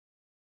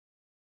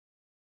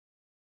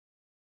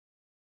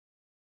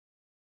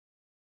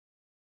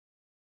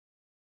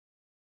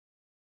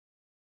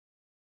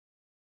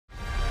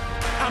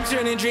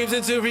turning dreams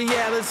into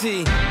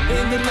reality.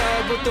 In the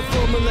lab with the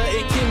formula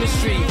and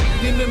chemistry.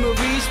 Your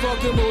memories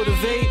spark and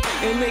motivate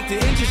and make the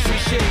industry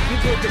shake. We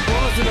put the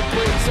bars in the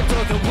brakes. I'm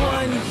talking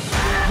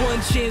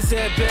one chance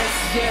at best,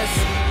 yes.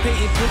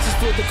 Painting pictures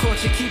for the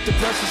culture, keep the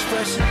brushes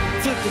fresh.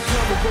 Flip the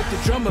cover, work the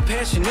drummer,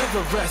 passion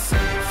never rests.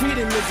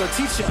 Freedom is our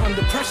teacher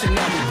under pressure,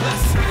 now we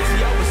blessed.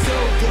 See, I was so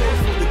good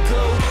for the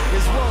go.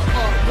 There's one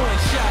art, one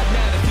shot,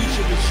 now the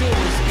future is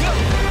yours. Go!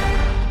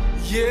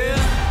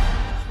 Yeah.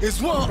 It's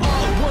one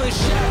art, one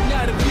shot,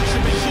 now the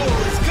future is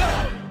yours. Go!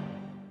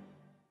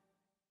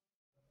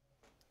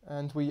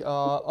 And we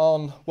are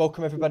on.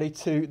 Welcome everybody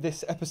to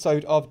this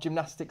episode of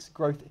Gymnastics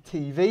Growth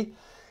TV.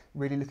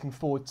 Really looking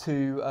forward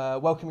to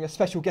welcoming a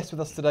special guest with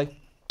us today,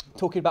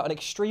 talking about an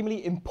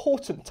extremely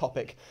important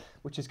topic,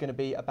 which is going to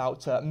be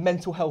about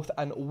mental health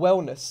and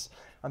wellness.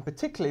 And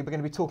particularly, we're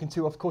going to be talking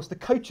to, of course, the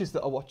coaches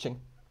that are watching.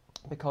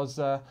 Because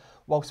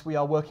whilst we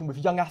are working with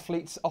young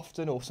athletes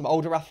often, or some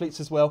older athletes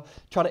as well,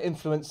 trying to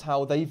influence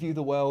how they view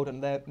the world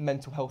and their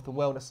mental health and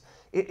wellness,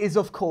 it is,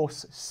 of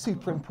course,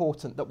 super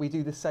important that we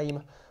do the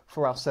same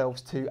for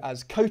ourselves too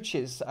as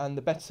coaches. And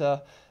the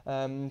better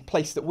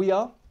place that we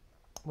are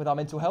with our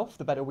mental health,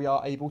 the better we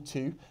are able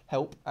to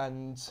help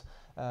and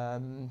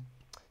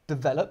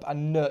develop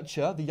and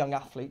nurture the young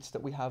athletes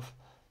that we have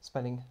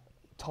spending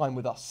time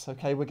with us.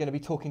 Okay, we're going to be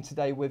talking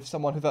today with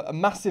someone with a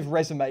massive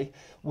resume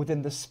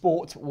within the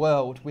sport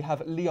world. We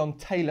have Leon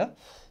Taylor,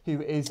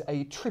 who is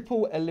a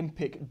triple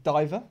Olympic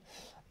diver,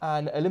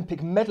 an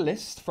Olympic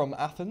medalist from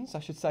Athens,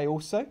 I should say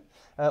also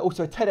a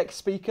TEDx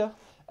speaker,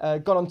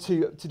 gone on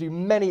to do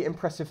many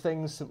impressive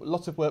things,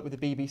 lots of work with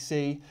the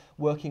BBC,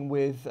 working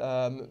with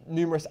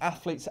numerous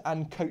athletes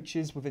and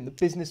coaches within the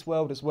business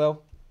world as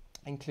well,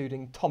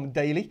 including Tom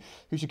Daly,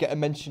 who should get a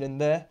mention in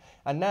there.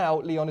 And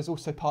now Leon is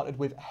also partnered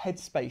with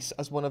Headspace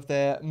as one of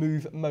their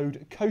move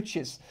mode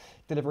coaches,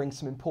 delivering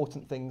some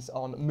important things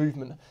on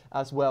movement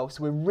as well.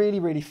 So we're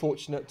really, really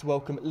fortunate to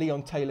welcome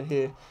Leon Taylor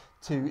here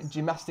to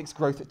Gymnastics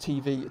Growth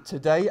TV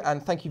today.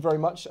 And thank you very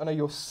much. I know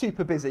you're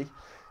super busy,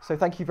 so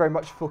thank you very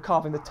much for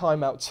carving the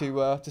time out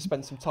to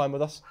spend some time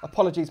with us.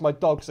 Apologies, my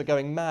dogs are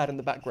going mad in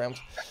the background.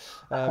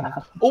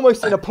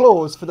 Almost an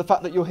applause for the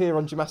fact that you're here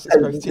on Gymnastics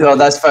Growth TV. Well,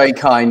 that's very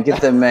kind.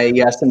 Give them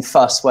some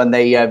fuss when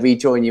they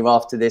rejoin you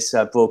after this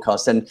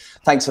broadcast. And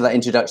thanks for that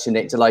introduction,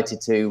 Nick.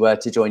 Delighted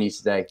to join you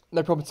today.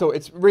 No problem at all.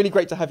 It's really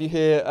great to have you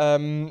here.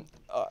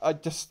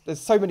 There's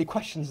so many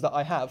questions that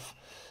I have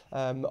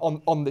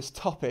on this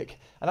topic.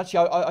 And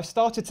actually, I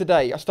started the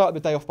day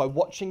off by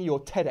watching your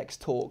TEDx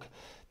talk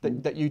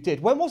that you did.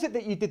 When was it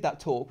that you did that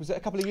talk? Was it a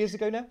couple of years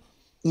ago now?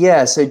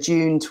 Yeah, so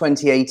June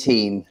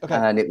 2018, okay.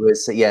 And it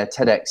was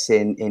TEDx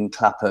in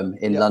Clapham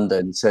in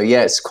London. So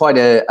yeah, it's quite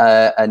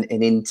an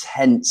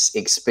intense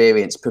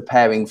experience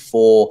preparing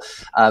for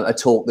a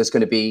talk that's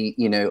going to be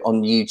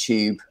on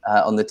YouTube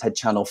on the TED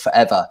channel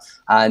forever.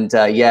 And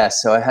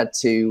so I had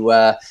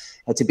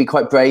to be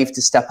quite brave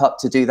to step up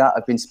to do that.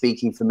 I've been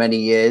speaking for many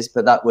years,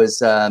 but that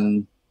was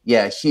a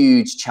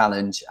huge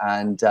challenge,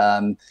 and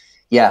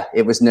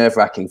it was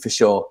nerve-wracking for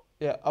sure.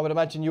 Yeah, I would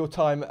imagine your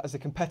time as a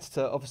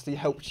competitor obviously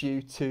helped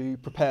you to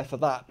prepare for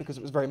that, because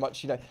it was very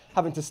much,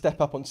 having to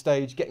step up on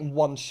stage, getting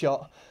one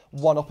shot,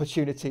 one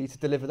opportunity to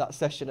deliver that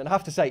session. And I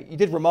have to say, you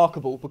did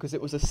remarkable, because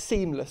it was a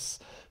seamless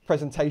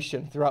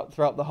presentation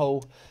throughout the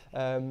whole,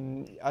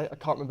 I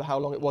can't remember how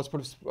long it was,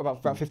 probably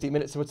around 15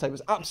 minutes, I would say. It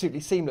was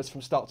absolutely seamless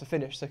from start to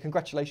finish. So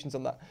congratulations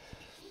on that.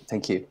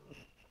 Thank you.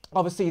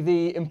 Obviously,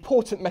 the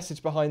important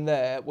message behind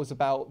there was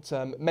about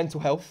mental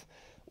health,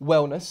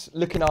 wellness,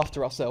 looking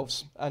after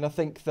ourselves. And I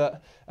think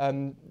that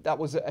that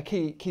was a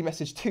key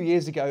message 2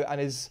 years ago, and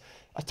is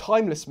a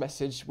timeless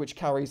message which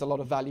carries a lot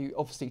of value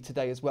obviously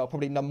today as well,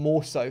 probably none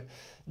more so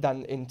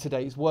than in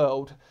today's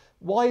world.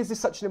 Why is this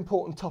such an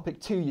important topic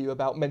to you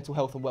about mental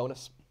health and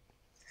wellness?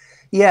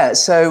 Yeah,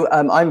 so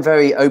I'm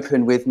very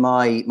open with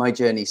my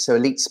journey. So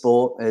elite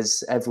sport,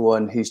 as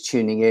everyone who's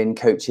tuning in,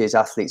 coaches,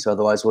 athletes, or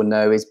otherwise will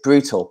know, is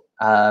brutal.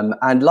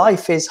 And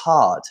life is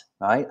hard,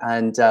 right?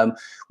 And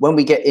when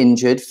we get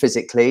injured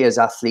physically as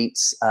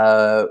athletes,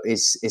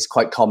 is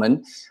quite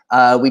common.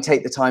 We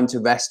take the time to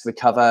rest,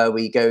 recover.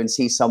 We go and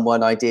see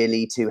someone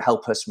ideally to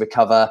help us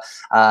recover,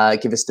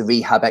 give us the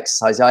rehab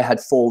exercise. I had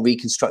 4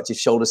 reconstructive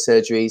shoulder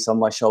surgeries on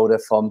my shoulder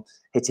from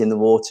hitting the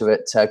water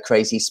at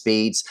crazy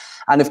speeds.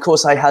 And of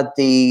course, I had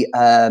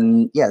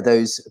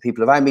those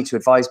people around me to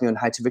advise me on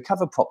how to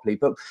recover properly.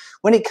 But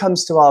when it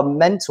comes to our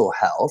mental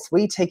health,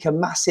 we take a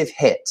massive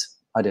hit.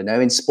 I don't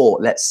know, in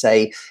sport, let's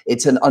say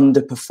it's an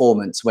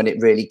underperformance when it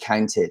really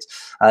counted.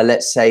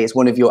 Let's say it's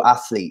one of your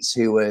athletes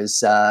who was,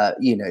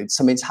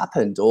 something's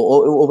happened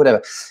or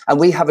whatever. And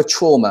we have a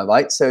trauma,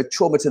 right? So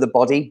trauma to the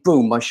body,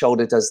 boom, my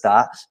shoulder does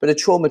that. But a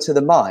trauma to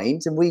the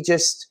mind, and we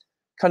just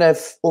kind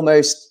of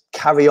almost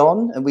carry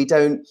on, and we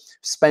don't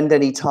spend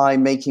any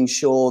time making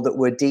sure that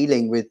we're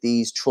dealing with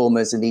these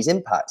traumas and these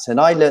impacts. And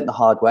I learned the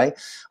hard way.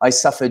 I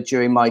suffered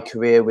during my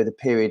career with a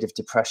period of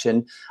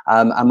depression,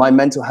 and my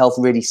mental health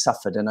really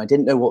suffered, and I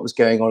didn't know what was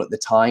going on at the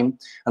time.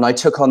 And I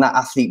took on that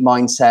athlete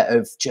mindset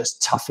of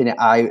just toughing it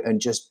out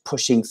and just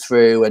pushing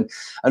through and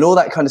all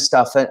that kind of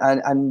stuff.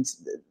 And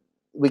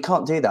we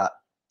can't do that.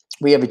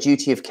 We have a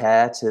duty of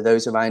care to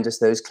those around us,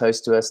 those close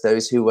to us,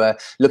 those who are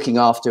looking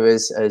after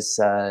us as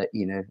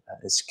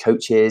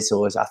coaches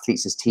or as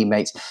athletes, as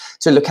teammates,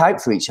 to look out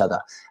for each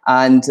other.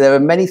 And there are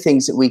many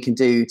things that we can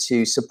do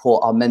to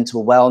support our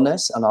mental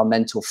wellness and our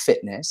mental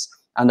fitness,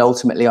 and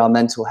ultimately our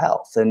mental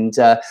health. And,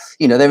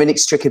 they're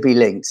inextricably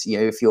linked.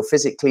 If you're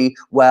physically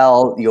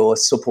well, you're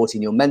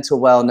supporting your mental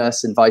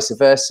wellness, and vice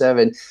versa.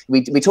 And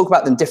we talk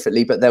about them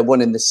differently, but they're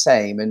one and the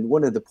same. And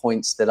one of the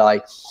points that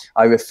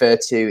I refer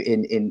to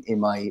in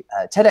my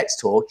TEDx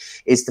talk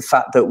is the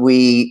fact that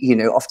we,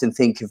 often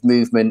think of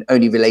movement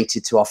only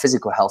related to our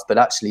physical health, but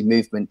actually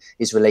movement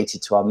is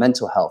related to our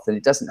mental health. And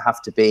it doesn't have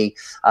to be,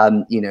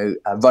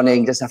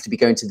 running, doesn't have to be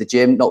going to the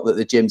gym, not that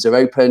the gyms are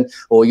open,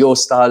 or your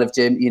style of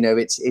gym.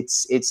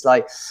 It's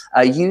like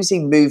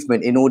using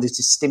movement in order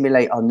to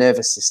stimulate our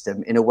nervous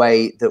system in a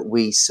way that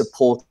we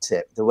support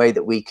it, the way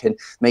that we can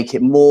make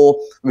it more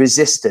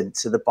resistant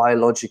to the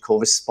biological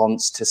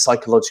response to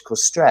psychological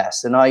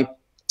stress. And I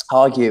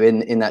argue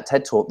in that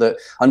TED talk that,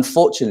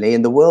 unfortunately,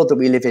 in the world that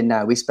we live in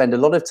now, we spend a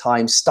lot of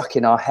time stuck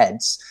in our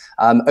heads,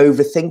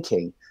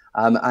 overthinking.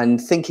 And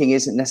thinking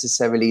isn't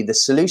necessarily the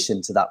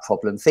solution to that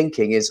problem.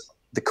 Thinking is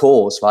the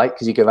cause, right?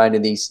 Because you go around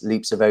in these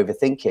loops of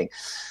overthinking.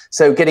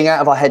 So getting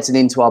out of our heads and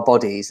into our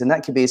bodies, and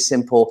that can be as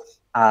simple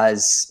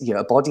as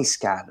a body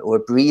scan or a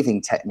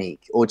breathing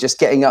technique, or just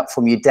getting up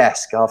from your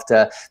desk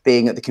after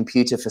being at the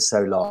computer for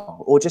so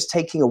long, or just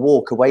taking a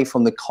walk away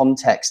from the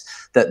context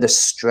that the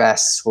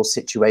stressful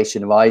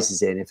situation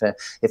arises in.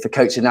 If a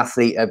coach and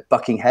athlete are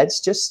bucking heads,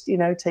 just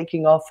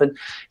taking off and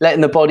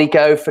letting the body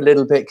go for a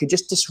little bit could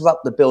just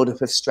disrupt the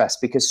buildup of stress,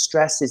 because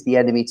stress is the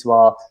enemy to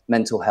our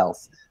mental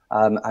health.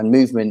 And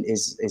movement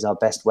is our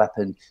best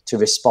weapon to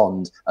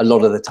respond a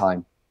lot of the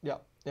time.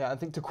 Yeah, I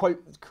think to quote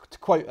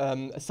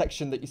a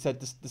section that you said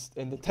this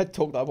in the TED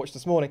talk that I watched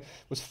this morning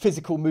was,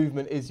 physical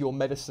movement is your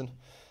medicine.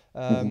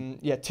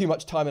 Yeah, too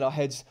much time in our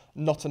heads,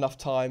 not enough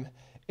time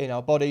in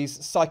our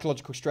bodies.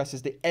 Psychological stress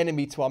is the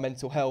enemy to our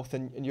mental health,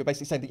 and you're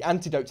basically saying the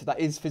antidote to that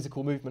is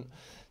physical movement.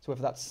 So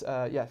whether that's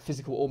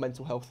physical or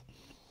mental health.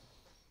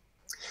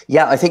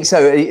 Yeah, I think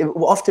so.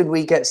 Often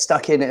we get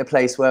stuck in a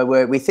place where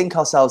we think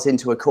ourselves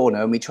into a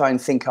corner and we try and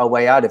think our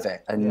way out of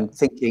it, and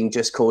thinking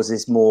just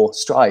causes more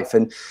strife.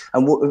 And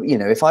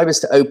if I was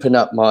to open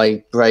up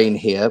my brain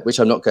here, which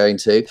I'm not going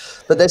to,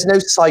 but there's no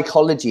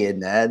psychology in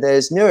there,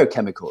 there's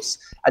neurochemicals.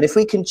 And if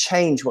we can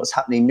change what's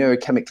happening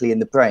neurochemically in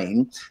the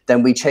brain,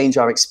 then we change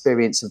our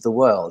experience of the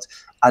world.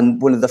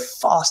 And one of the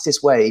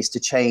fastest ways to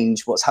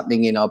change what's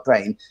happening in our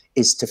brain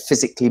is to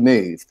physically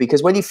move.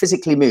 Because when you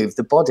physically move,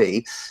 the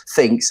body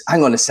thinks,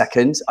 hang on a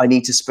second, I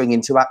need to spring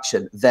into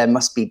action. There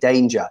must be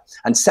danger,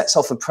 and sets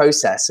off a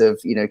process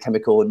of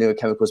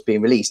neurochemicals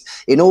being released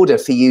in order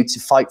for you to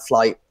fight,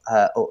 flight,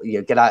 or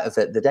get out of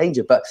the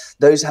danger. But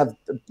those have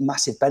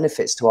massive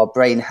benefits to our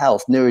brain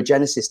health.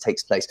 Neurogenesis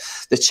takes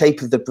place. The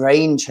shape of the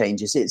brain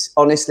changes. It's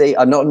honestly,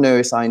 I'm not a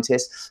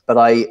neuroscientist, but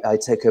I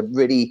take a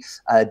really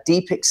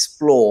deep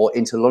explore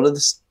into a lot of the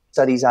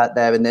studies out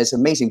there. And there's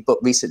an amazing book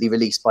recently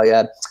released by,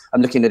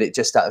 I'm looking at it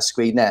just out of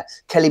screen there,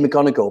 Kelly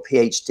McGonigal,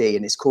 PhD,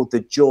 and it's called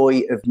The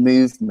Joy of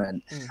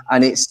Movement.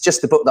 And it's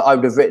just the book that I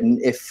would have written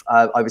if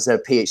I was a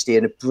PhD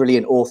and a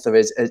brilliant author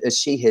as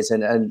she is.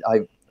 And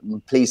I'm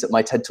pleased that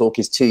my TED talk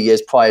is 2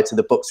 years prior to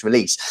the book's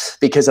release,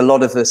 because a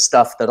lot of the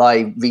stuff that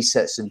I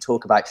researched and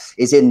talk about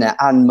is in there,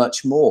 and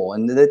much more.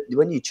 And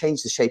when you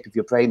change the shape of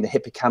your brain, the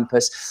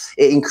hippocampus,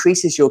 it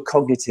increases your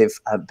cognitive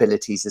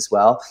abilities as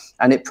well,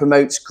 and it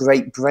promotes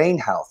great brain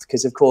health,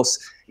 because of course,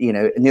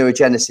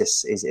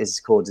 neurogenesis is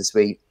called as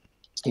we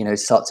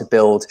start to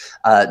build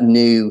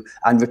new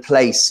and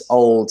replace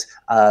old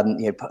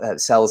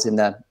cells in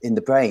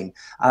the brain.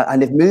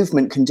 And if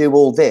movement can do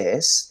all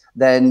this,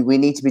 then we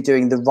need to be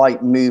doing the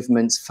right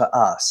movements for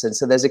us. And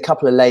so there's a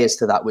couple of layers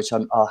to that, which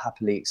I'll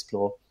happily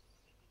explore.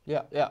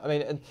 Yeah. I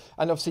mean, and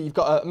obviously you've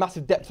got a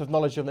massive depth of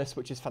knowledge on this,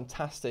 which is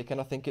fantastic. And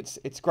I think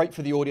it's great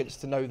for the audience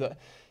to know that,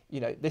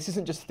 this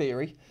isn't just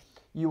theory.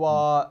 You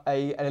are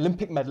an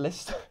Olympic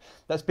medalist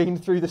that's been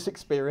through this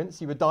experience.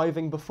 You were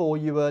diving before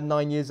you were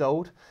 9 years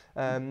old,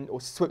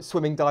 or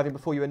swimming, diving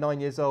before you were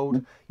 9 years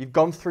old. You've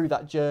gone through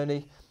that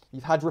journey.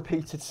 You've had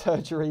repeated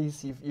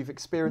surgeries. You've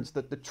experienced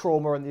the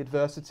trauma and the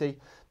adversity,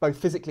 both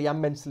physically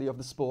and mentally, of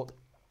the sport.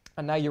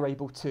 And now you're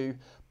able to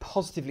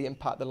positively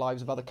impact the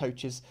lives of other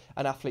coaches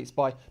and athletes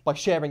by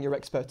sharing your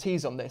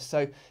expertise on this.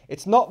 So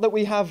it's not that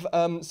we have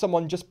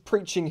someone just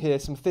preaching here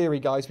some theory,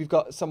 guys. We've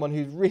got someone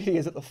who really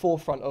is at the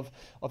forefront of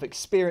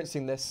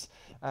experiencing this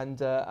and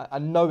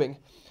knowing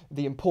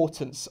the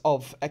importance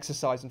of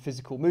exercise and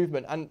physical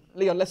movement. And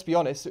Leon, let's be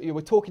honest, we're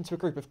talking to a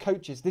group of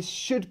coaches. This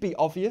should be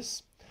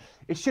obvious,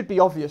 it should be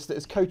obvious that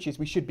as coaches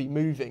we should be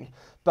moving.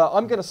 But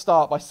I'm going to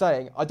start by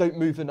saying I don't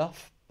move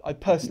enough. I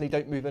personally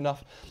don't move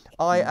enough.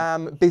 I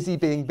am busy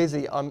being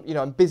busy.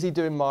 I'm busy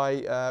doing my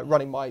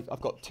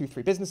I've got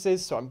 2-3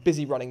 businesses, so I'm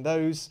busy running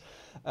those.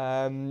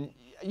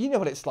 You know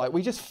what it's like.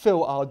 We just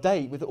fill our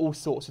day with all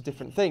sorts of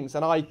different things,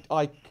 and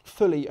I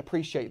fully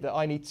appreciate that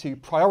I need to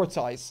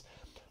prioritize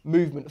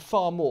movement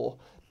far more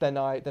than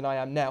I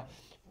am now.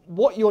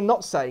 What you're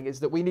not saying is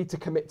that we need to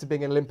commit to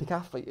being an Olympic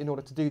athlete in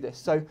order to do this.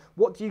 So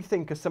what do you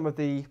think are some of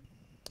the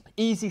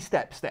easy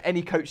steps that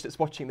any coach that's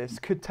watching this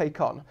could take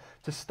on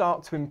to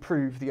start to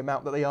improve the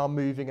amount that they are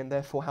moving and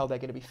therefore how they're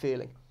going to be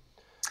feeling?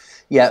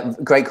 Yeah,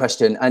 great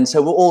question. And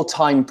so we're all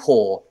time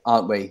poor,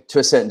 aren't we, to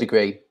a certain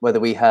degree, whether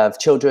we have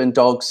children,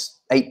 dogs,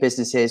 8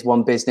 businesses,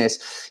 1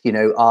 business,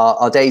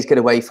 our days get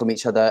away from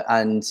each other.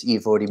 And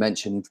you've already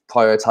mentioned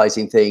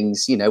prioritizing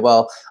things,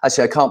 well,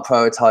 actually, I can't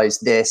prioritize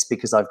this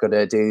because I've got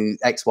to do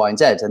X, Y, and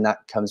Z, and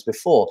that comes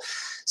before.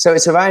 So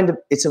it's around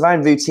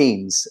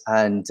routines,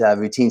 and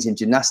routines in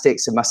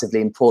gymnastics are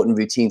massively important.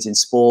 Routines in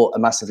sport are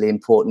massively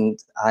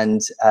important.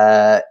 And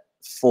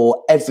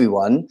for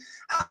everyone,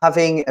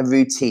 having a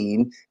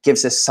routine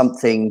gives us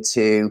something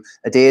to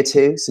adhere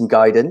to, some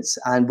guidance.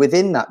 And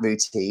within that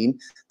routine,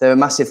 there are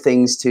massive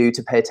things to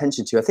pay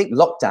attention to. I think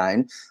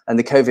lockdown and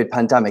the COVID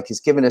pandemic has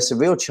given us a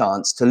real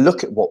chance to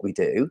look at what we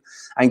do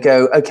and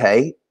go,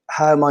 okay,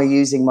 how am I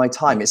using my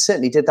time? It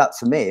certainly did that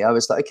for me. I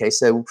was like, okay,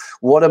 so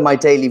what are my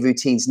daily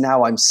routines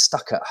now I'm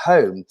stuck at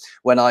home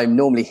when I'm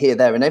normally here,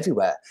 there, and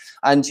everywhere?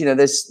 And,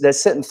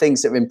 there's certain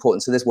things that are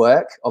important. So there's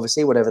work,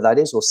 obviously, whatever that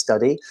is, or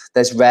study.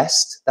 There's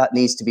rest that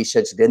needs to be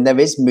scheduled in. There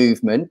is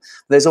movement.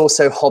 There's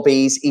also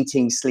hobbies,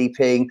 eating,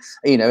 sleeping,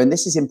 and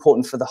this is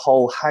important for the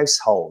whole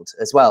household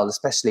as well,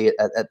 especially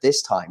at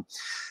this time.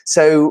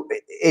 So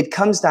it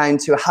comes down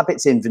to a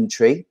habits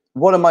inventory.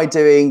 What am I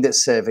doing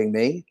that's serving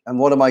me? And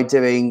what am I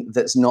doing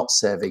that's not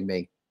serving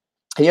me?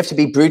 And you have to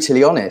be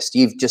brutally honest.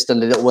 You've just done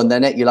a little one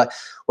then. You're like,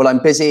 well, I'm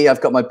busy.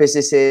 I've got my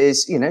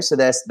businesses, so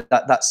there's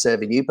that's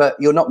serving you, but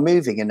you're not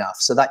moving enough.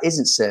 So that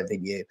isn't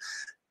serving you.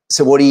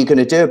 So what are you going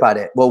to do about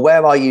it? Well,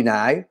 where are you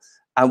now?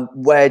 And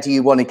where do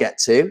you want to get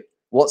to?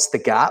 What's the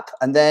gap?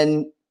 And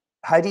then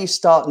how do you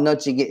start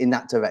nudging it in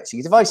that direction?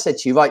 Because if I said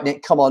to you, right,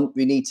 Nick, come on,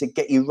 we need to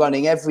get you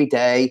running every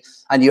day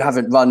and you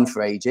haven't run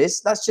for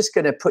ages, that's just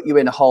going to put you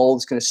in a hole.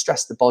 It's going to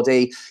stress the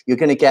body. You're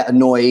going to get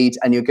annoyed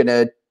and you're going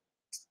to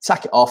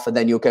sack it off and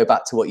then you'll go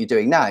back to what you're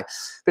doing now.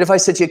 But if I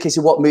said to you, okay,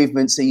 so what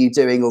movements are you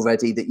doing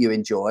already that you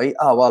enjoy?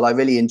 Oh, well, I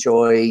really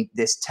enjoy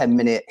this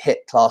 10-minute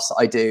HIIT class that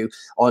I do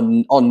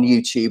on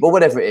YouTube or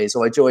whatever it is,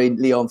 or I join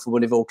Leon for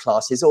one of all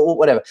classes or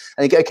whatever.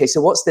 And you go, okay,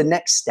 so what's the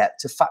next step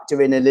to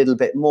factor in a little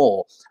bit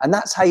more? And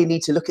that's how you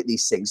need to look at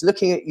these things,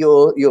 looking at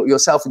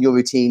yourself and your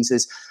routines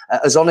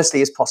as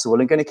honestly as possible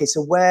and going, okay,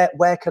 so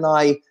where can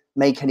I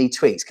make any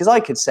tweaks? Because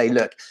I could say,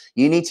 look,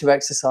 you need to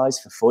exercise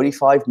for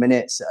 45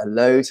 minutes at a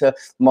low to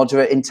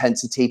moderate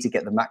intensity to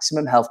get the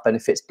maximum health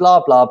benefits,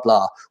 blah, blah,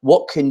 blah.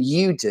 What can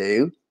you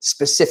do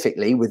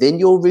specifically within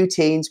your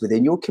routines,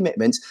 within your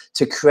commitments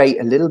to create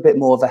a little bit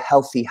more of a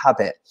healthy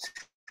habit?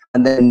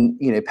 And then,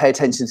 pay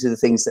attention to the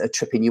things that are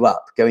tripping you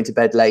up, going to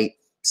bed late,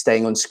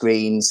 staying on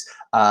screens,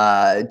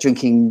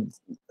 drinking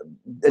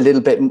a little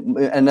bit,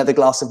 another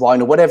glass of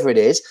wine or whatever it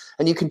is.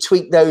 And you can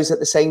tweak those at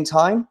the same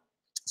time.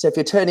 So if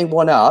you're turning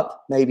one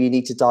up, maybe you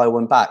need to dial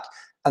one back.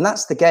 And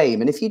that's the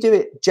game. And if you do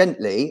it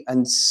gently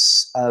and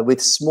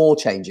with small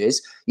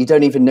changes, you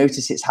don't even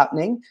notice it's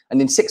happening.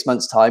 And in 6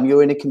 months' time,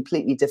 you're in a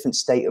completely different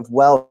state of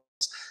wellness.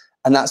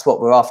 And that's what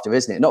we're after,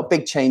 isn't it? Not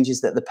big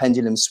changes that the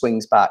pendulum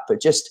swings back,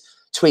 but just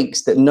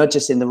tweaks that nudge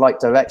us in the right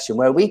direction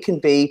where we can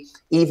be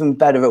even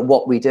better at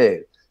what we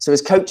do. So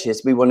as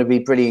coaches, we want to be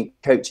brilliant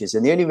coaches.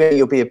 And the only way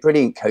you'll be a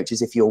brilliant coach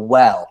is if you're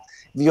well.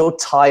 If you're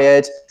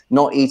tired,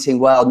 not eating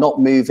well,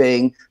 not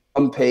moving,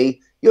 bumpy,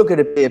 you're going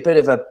to be a bit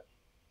of a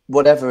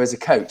whatever as a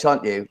coach,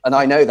 aren't you? And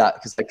I know that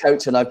because I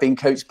coach and I've been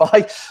coached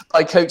by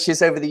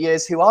coaches over the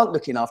years who aren't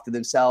looking after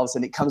themselves.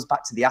 And it comes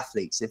back to the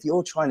athletes. If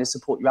you're trying to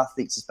support your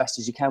athletes as best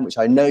as you can, which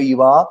I know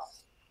you are,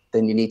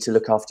 then you need to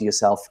look after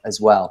yourself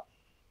as well.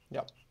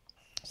 Yeah,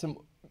 some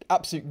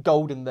absolute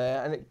gold in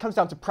there. And it comes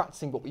down to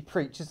practicing what we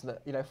preach, isn't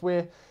it?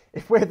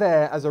 If we're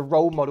there as a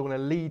role model and a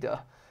leader,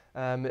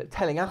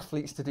 telling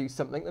athletes to do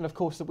something, then of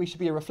course we should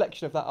be a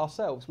reflection of that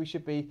ourselves. We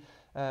should be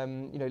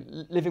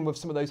living with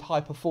some of those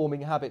high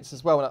performing habits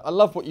as well. And I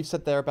love what you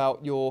said there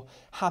about your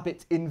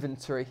habit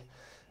inventory.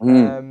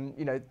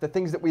 The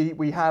things that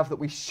we have that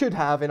we should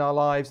have in our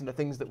lives and the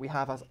things that we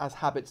have as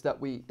habits that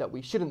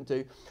we shouldn't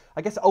do.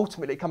 I guess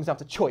ultimately it comes down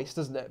to choice,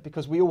 doesn't it?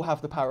 Because we all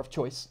have the power of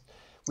choice.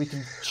 We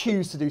can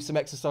choose to do some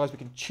exercise. We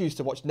can choose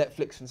to watch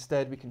Netflix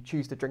instead. We can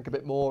choose to drink a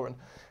bit more.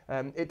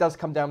 And it does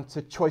come down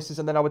to choices.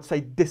 And then I would say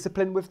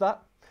discipline with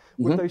that,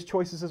 with those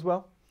choices as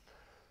well.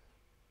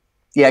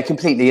 Yeah,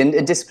 completely.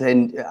 And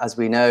discipline, as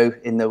we know,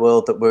 in the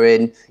world that we're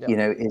in,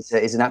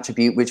 is an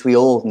attribute which we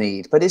all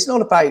need. But it's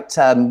not about,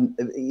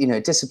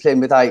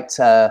 discipline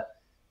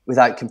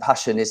without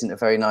compassion isn't a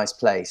very nice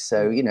place.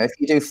 So, if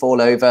you do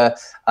fall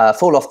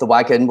off the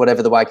wagon,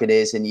 whatever the wagon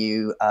is, and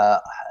you,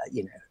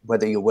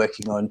 whether you're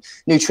working on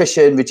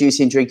nutrition,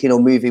 reducing drinking, or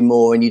moving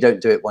more, and you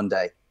don't do it one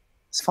day.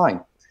 It's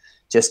fine.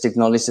 Just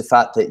acknowledge the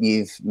fact that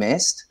you've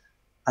missed,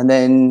 and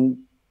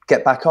then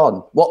get back on.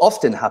 What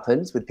often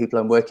happens with people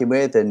I'm working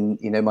with, and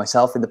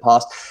myself in the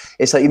past,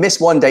 it's like you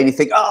miss one day and you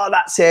think, oh,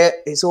 that's it,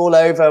 it's all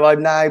over,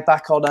 I'm now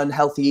back on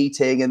unhealthy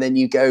eating, and then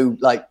you go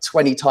like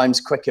 20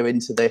 times quicker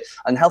into the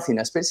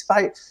unhealthiness. But it's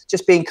about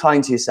just being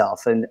kind to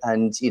yourself and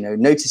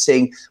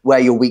noticing where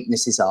your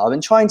weaknesses are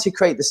and trying to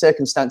create the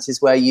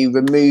circumstances where you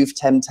remove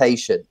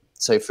temptation.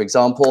 So for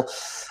example,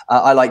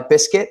 I like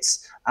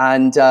biscuits,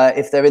 and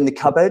if they're in the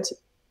cupboard,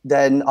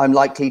 then I'm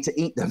likely to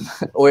eat them.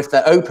 Or if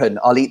they're open,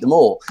 I'll eat them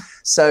all.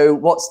 So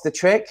what's the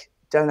trick?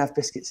 Don't have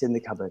biscuits in the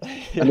cupboard.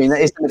 I mean,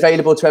 that isn't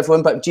available to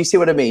everyone, but do you see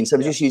what I mean? So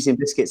I'm just using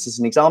biscuits as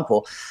an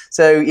example.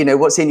 So,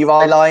 what's in your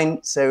eye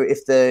line? So if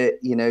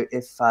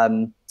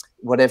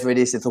whatever it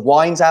is, if the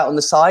wine's out on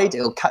the side,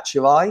 it'll catch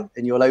your eye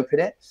and you'll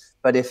open it.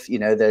 But if,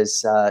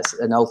 there's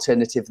an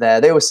alternative there,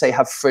 they always say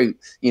have fruit,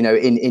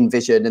 in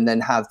vision, and then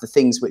have the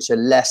things which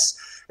are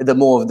the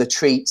more of the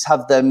treats,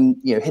 have them,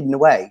 hidden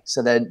away,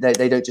 so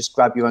they don't just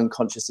grab your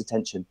unconscious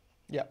attention.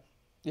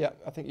 Yeah,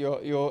 I think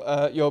you're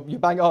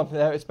bang on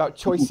there. It's about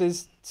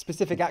choices,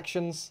 specific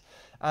actions,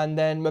 and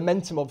then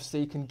momentum.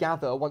 Obviously, you can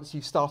gather once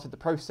you've started the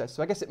process.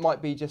 So I guess it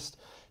might be just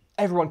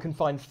everyone can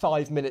find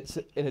 5 minutes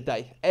in a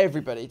day.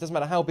 Everybody, it doesn't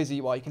matter how busy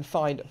you are, you can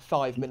find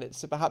 5 minutes.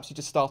 So perhaps you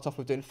just start off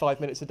with doing 5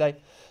 minutes a day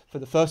for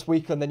the first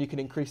week, and then you can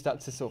increase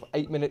that to sort of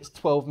 8 minutes,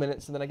 12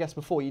 minutes, and then I guess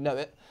before you know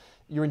it,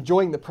 you're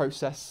enjoying the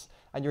process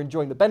and you're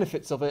enjoying the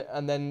benefits of it,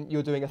 and then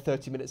you're doing a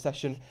 30-minute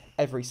session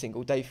every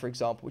single day, for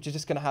example, which is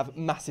just going to have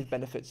massive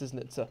benefits, isn't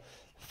it, to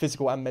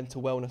physical and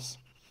mental wellness.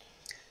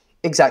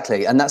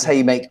 Exactly, and that's how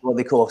you make what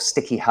they call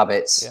sticky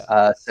habits.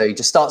 So you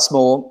just start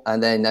small,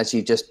 and then, as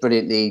you just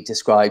brilliantly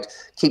described,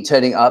 keep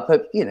turning up.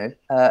 But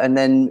and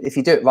then if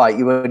you do it right,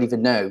 you won't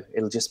even know.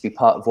 It'll just be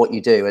part of what you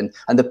do,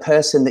 and the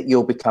person that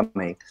you're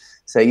becoming.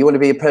 So you want to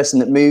be a person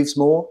that moves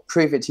more.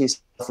 Prove it to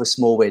yourself with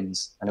small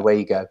wins, and away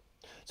you go.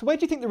 So where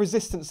do you think the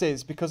resistance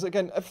is? Because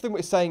again, everything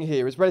we're saying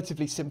here is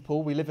relatively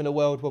simple. We live in a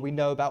world where we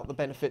know about the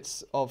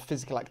benefits of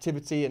physical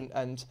activity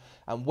and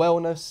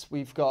wellness.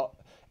 We've got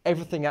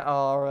everything at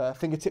our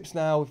fingertips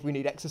now. If we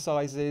need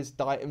exercises,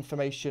 diet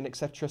information,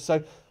 etc.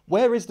 So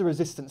where is the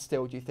resistance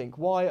still, do you think?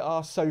 Why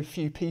are so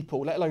few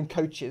people, let alone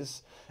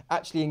coaches,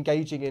 actually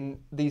engaging in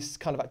these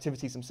kind of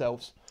activities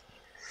themselves?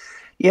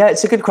 Yeah,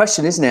 it's a good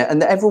question, isn't it?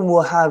 And everyone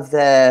will have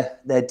their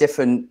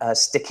different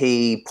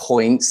sticky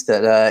points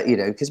that,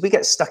 because we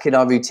get stuck in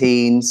our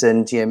routines,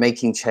 and,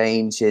 making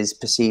change is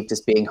perceived as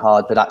being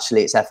hard, but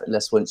actually it's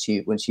effortless once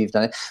you've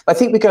done it. But I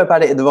think we go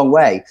about it in the wrong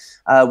way.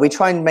 We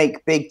try and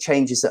make big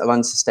changes that are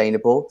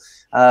unsustainable.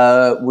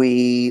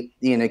 We,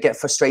 get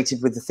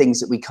frustrated with the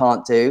things that we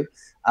can't do,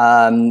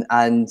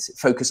 and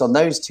focus on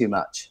those too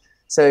much.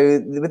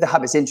 So with the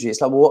habits injury, it's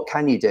like, well, what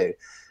can you do?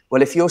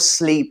 Well, if your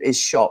sleep is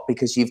shot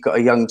because you've got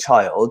a young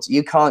child,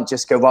 you can't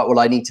just go, right, well,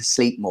 I need to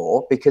sleep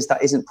more, because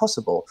that isn't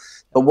possible.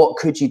 But what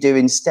could you do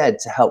instead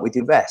to help with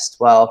your rest?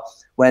 Well,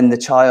 when the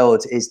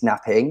child is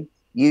napping,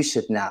 you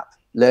should nap.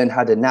 Learn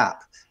how to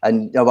nap.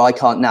 And I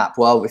can't nap.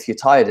 Well, if you're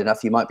tired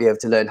enough, you might be able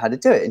to learn how to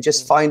do it, and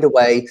just find a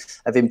way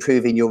of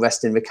improving your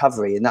rest and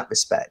recovery in that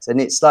respect.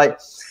 And it's like,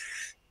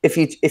 if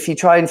you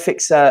try and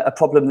fix a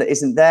problem that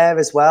isn't there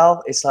as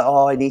well, it's like,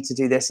 oh, I need to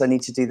do this, I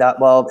need to do that.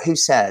 Well, who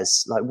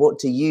says? Like, what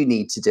do you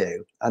need to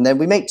do? And then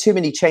we make too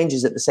many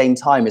changes at the same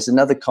time is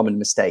another common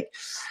mistake.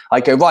 I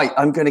go, right,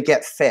 I'm going to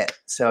get fit.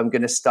 So I'm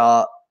going to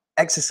start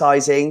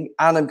exercising,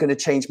 and I'm going to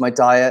change my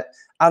diet,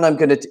 and I'm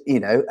going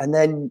to, and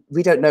then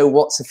we don't know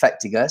what's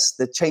affecting us.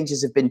 The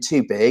changes have been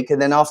too big. And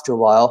then after a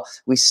while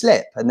we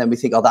slip, and then we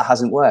think, oh, that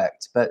hasn't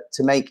worked. But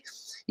to make,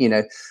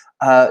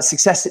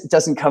 success, it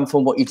doesn't come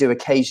from what you do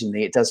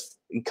occasionally.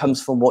 It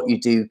comes from what you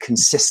do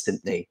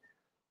consistently,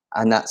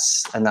 and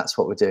that's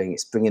what we're doing.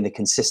 It's bringing the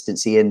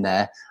consistency in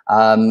there,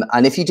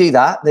 and if you do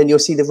that, then you'll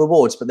see the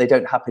rewards, but they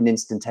don't happen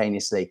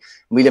instantaneously.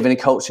 We live in a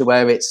culture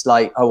where it's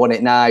like, I want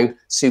it now,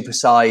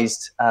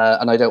 supersized,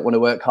 and I don't want to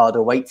work hard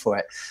or wait for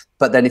it.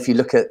 But then if you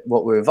look at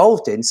what we're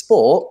involved in,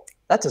 sport,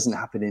 that doesn't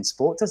happen in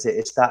sport, does it?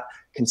 It's that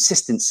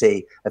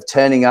consistency of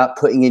turning up,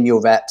 putting in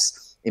your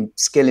reps, in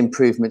skill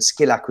improvement,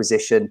 skill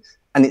acquisition.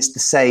 And it's the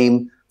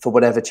same for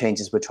whatever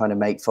changes we're trying to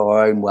make for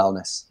our own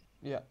wellness.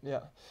 Yeah.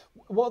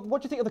 What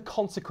do you think are the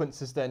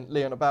consequences then,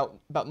 Leon, about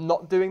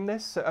not doing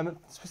this? So I'm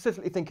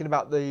specifically thinking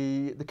about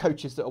the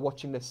coaches that are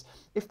watching this.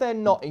 If they're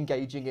not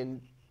engaging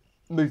in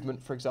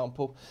movement, for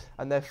example,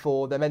 and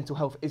therefore their mental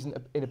health isn't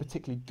in a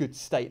particularly good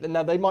state, then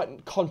now they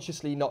might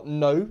consciously not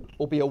know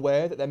or be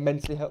aware that their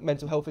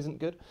mental health isn't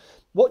good.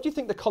 What do you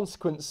think the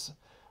consequence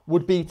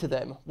would be to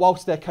them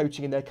whilst they're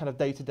coaching in their kind of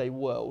day-to-day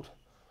world?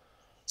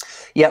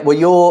 Yeah, well,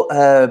 your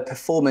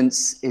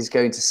performance is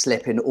going to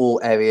slip in all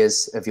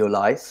areas of your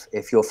life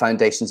if your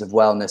foundations of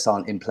wellness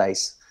aren't in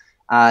place.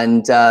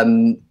 And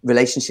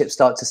relationships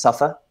start to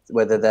suffer,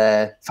 whether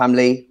they're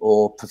family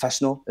or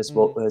professional, as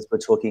what we're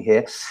talking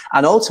here.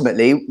 And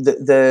ultimately,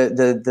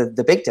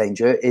 the big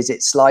danger is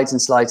it slides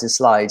and slides and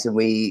slides, and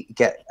we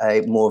get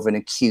more of an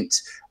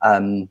acute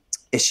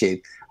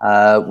issue.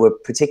 We're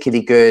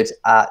particularly good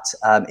at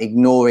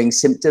ignoring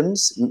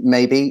symptoms,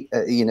 maybe,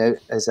 you know,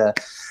 as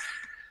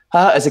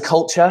a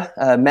culture.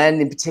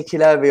 Men in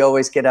particular, we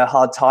always get a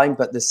hard time,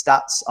 but the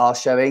stats are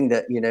showing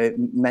that, you know,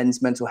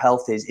 men's mental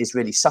health is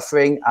really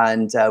suffering,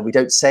 and we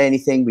don't say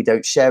anything, we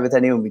don't share with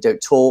anyone, we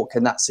don't talk,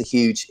 and that's a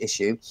huge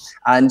issue.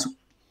 And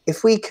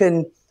if we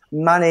can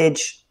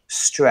manage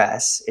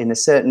stress in a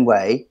certain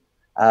way,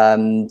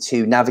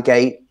 to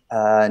navigate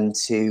and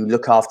to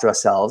look after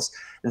ourselves,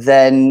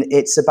 then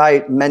it's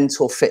about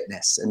mental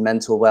fitness and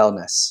mental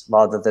wellness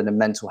rather than a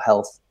mental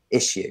health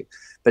issue.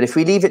 But if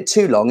we leave it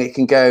too long, it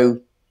can go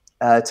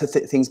to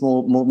things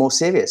more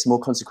serious, more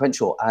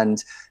consequential,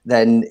 and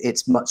then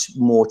it's much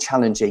more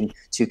challenging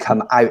to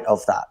come out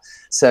of that.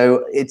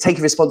 So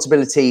taking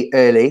responsibility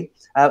early,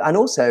 and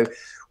also,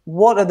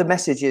 what are the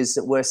messages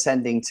that we're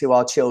sending to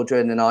our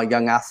children and our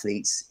young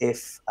athletes?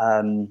 If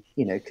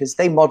you know, because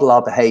they model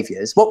our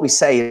behaviors. What we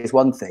say is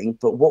one thing,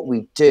 but what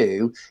we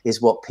do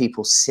is what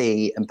people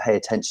see and pay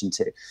attention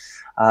to,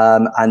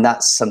 and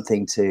that's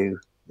something to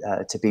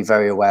be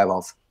very aware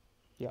of.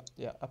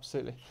 Yeah,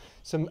 absolutely.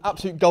 Some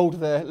absolute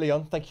gold there,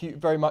 Leon. Thank you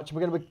very much.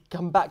 We're going to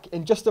come back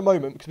in just a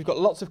moment because we've got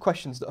lots of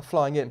questions that are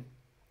flying in.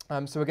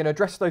 So we're going to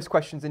address those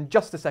questions in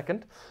just a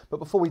second. But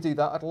before we do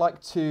that, I'd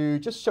like to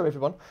just show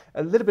everyone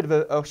a little bit of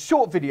a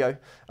short video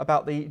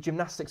about the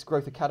Gymnastics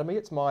Growth Academy.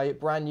 It's my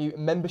brand new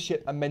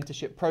membership and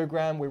mentorship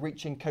program. We're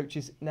reaching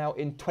coaches now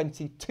in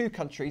 22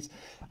 countries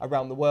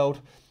around the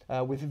world,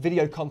 with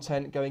video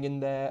content going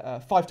in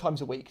there 5 times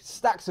a week.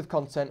 Stacks of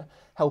content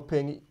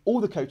helping all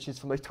the coaches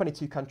from those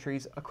 22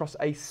 countries across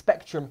a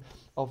spectrum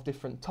of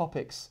different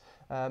topics.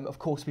 Of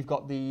course, we've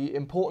got the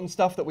important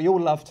stuff that we all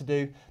love to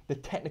do, the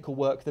technical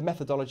work, the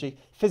methodology,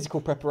 physical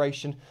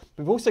preparation.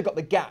 We've also got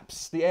the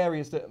gaps, the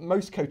areas that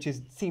most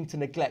coaches seem to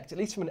neglect, at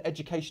least from an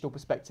educational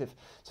perspective,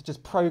 such as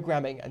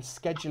programming and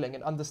scheduling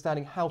and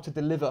understanding how to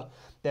deliver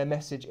their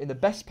message in the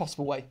best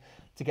possible way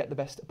to get the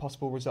best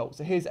possible results.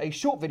 So here's a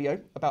short video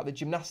about the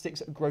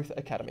Gymnastics Growth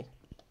Academy.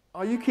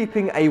 Are you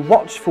keeping a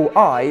watchful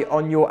eye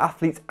on your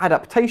athletes'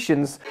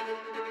 adaptations?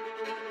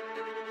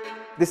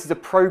 This is a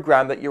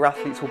program that your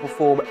athletes will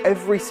perform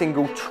every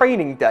single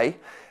training day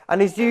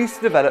and is used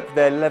to develop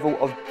their level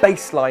of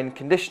baseline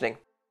conditioning.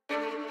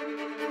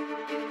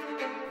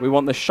 We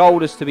want the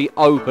shoulders to be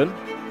open.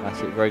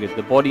 That's it, very good.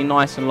 The body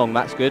nice and long,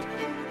 that's good.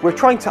 We're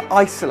trying to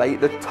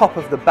isolate the top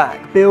of the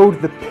back,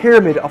 build the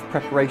pyramid of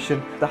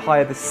preparation. The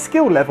higher the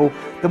skill level,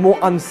 the more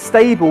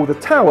unstable the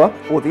tower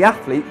or the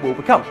athlete will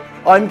become.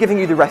 I'm giving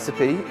you the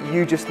recipe,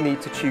 you just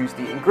need to choose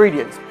the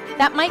ingredients.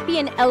 That might be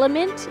an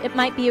element, it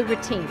might be a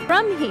routine.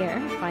 From here,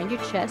 find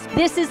your chest.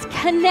 This is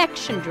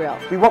connection drill.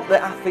 We want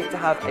the athlete to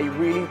have a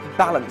really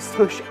balanced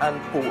push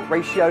and pull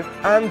ratio.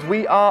 And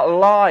we are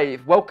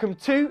live. Welcome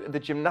to the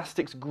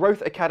Gymnastics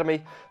Growth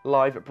Academy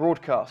live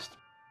broadcast.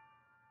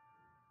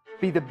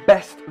 Be the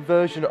best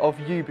version of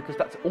you because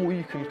that's all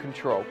you can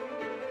control.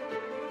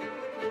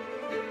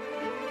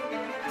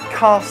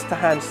 Cast to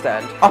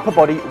handstand, upper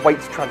body weight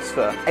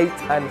transfer, 8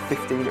 and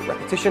 15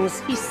 repetitions.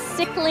 He's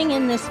sickling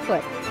in this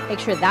foot. Make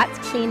sure that's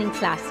clean and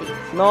classy.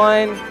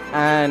 9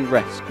 and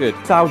rest, good.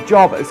 So our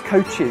job as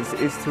coaches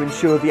is to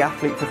ensure the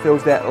athlete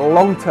fulfills their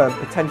long-term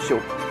potential.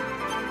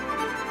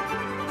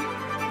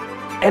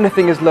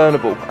 Anything is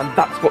learnable, and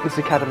that's what this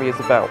academy is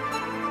about.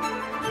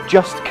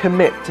 Just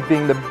commit to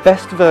being the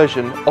best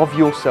version of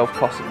yourself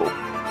possible.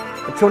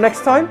 Until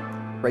next time,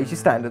 raise your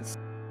standards.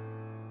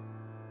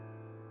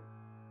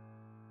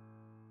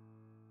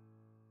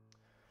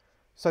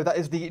 So that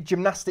is the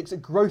Gymnastics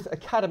Growth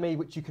Academy,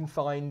 which you can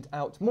find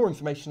out more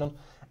information on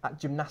at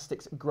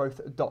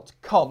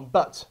gymnasticsgrowth.com.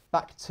 But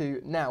back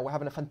to now, we're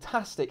having a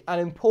fantastic and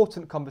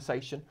important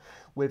conversation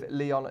with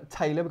Leon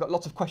Taylor. We've got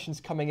lots of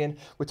questions coming in.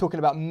 We're talking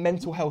about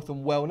mental health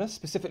and wellness,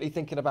 specifically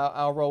thinking about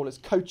our role as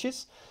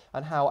coaches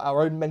and how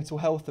our own mental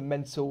health and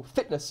mental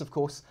fitness, of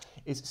course,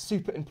 is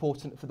super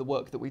important for the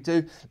work that we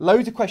do.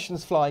 Loads of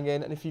questions flying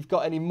in, and if you've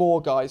got any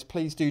more, guys,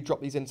 please do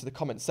drop these into the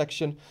comment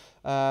section.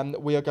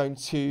 We are going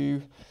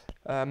to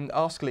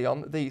ask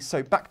Leon these.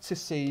 So back to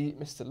see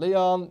Mr.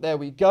 Leon. There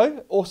we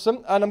go.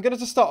 Awesome. And I'm going to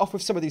just start off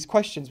with some of these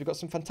questions. We've got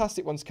some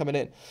fantastic ones coming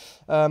in.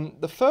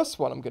 The first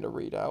one I'm going to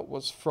read out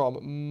was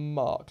from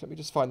Mark. Let me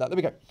just find that. There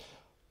we go.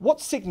 What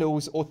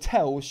signals or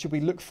tells should we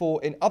look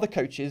for in other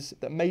coaches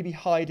that may be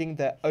hiding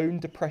their own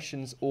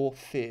depressions or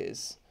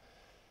fears?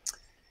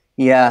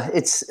 Yeah,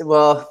 it's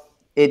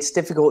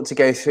difficult to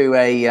go through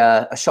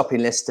a shopping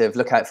list of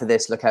look out for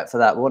this, look out for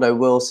that. What I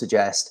will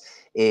suggest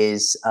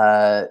is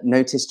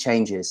notice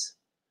changes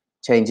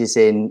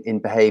in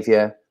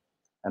behavior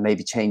and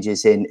maybe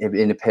changes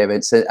in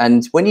appearance.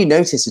 And when you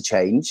notice a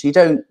change, you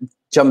don't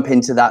jump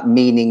into that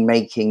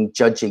meaning-making,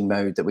 judging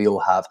mode that we all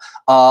have.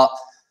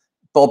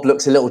 Bob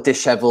looks a little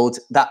disheveled.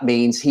 That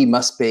means he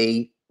must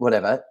be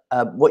whatever.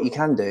 What you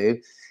can do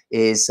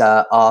is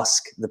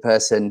ask the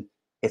person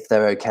if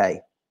they're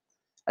okay.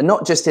 And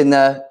not just in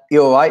the,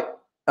 you're all right,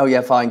 oh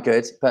yeah, fine,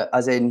 good, but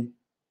as in,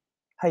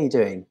 how you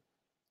doing?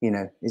 You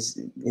know,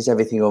 is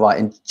everything all right?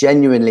 And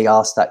genuinely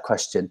ask that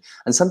question.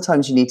 And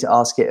sometimes you need to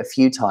ask it a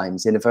few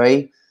times in a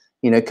very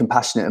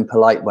compassionate and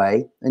polite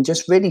way, and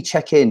just really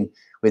check in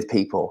with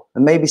people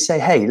and maybe say,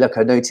 hey, look,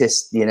 I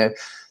noticed,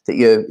 that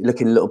you're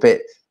looking a little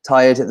bit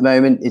tired at the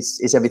moment.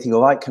 Is everything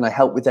all right? Can I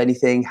help with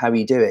anything? How are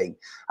you doing?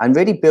 And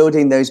really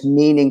building those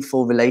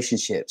meaningful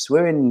relationships.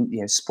 We're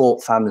in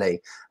sport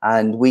family,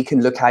 and we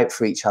can look out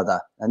for each other.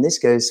 And this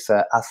goes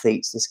for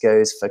athletes, this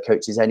goes for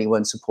coaches,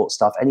 anyone, support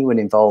staff, anyone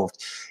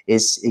involved.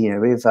 Is we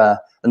have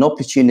an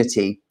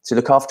opportunity to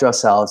look after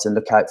ourselves and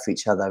look out for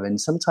each other. And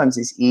sometimes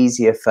it's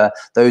easier for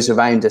those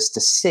around us to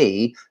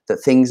see that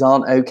things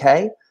aren't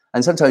okay.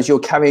 And sometimes you're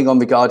carrying on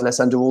regardless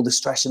under all the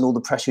stress and all the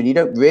pressure, and you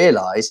don't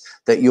realize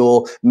that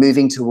you're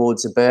moving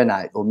towards a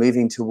burnout or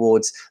moving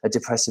towards a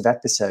depressive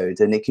episode.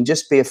 And it can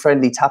just be a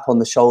friendly tap on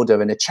the shoulder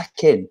and a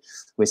check-in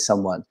with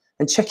someone,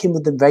 and check in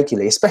with them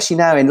regularly, especially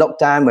now in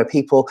lockdown where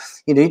people,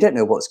 you don't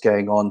know what's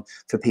going on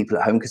for people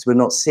at home because we're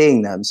not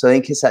seeing them. So I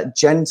think it's that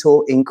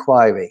gentle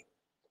inquiry,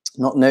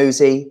 not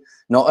nosy,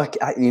 not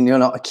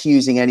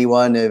accusing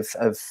anyone of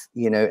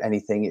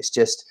anything. It's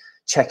just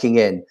checking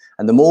in.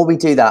 And the more we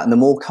do that and the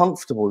more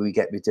comfortable we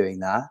get with doing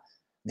that,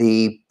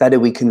 the better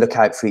we can look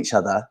out for each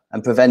other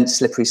and prevent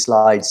slippery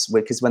slides,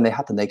 because when they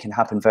happen, they can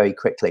happen very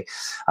quickly.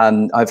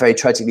 I very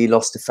tragically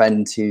lost a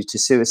friend to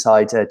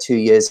suicide 2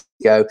 years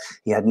ago.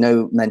 He had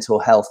no mental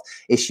health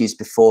issues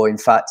before. In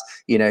fact,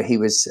 he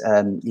was,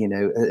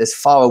 as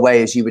far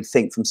away as you would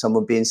think from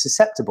someone being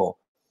susceptible.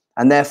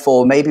 And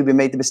therefore, maybe we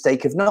made the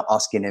mistake of not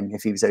asking him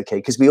if he was okay,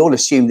 because we all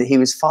assumed that he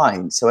was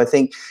fine. So I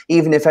think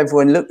even if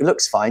everyone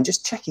looks fine,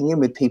 just checking in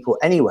with people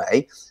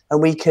anyway,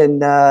 and we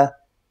can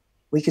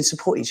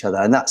support each other.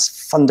 And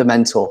that's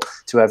fundamental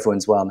to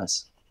everyone's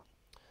wellness.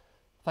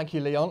 Thank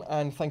you, Leon.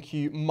 And thank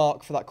you,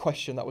 Mark, for that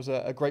question. That was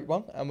a great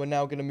one. And we're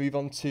now going to move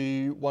on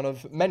to one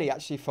of many,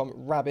 actually, from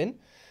Rabin.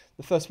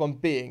 The first one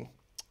being,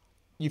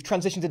 you've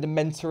transitioned into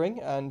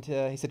mentoring, and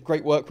he said,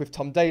 great work with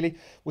Tom Daly.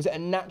 Was it a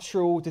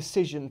natural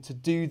decision to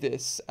do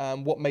this?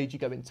 What made you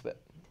go into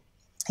it?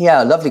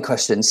 Yeah, lovely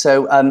question.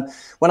 So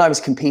when I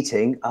was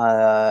competing,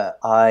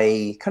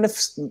 I kind of,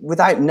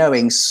 without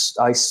knowing,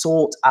 I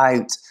sought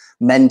out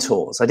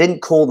mentors. I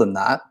didn't call them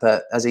that,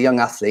 but as a young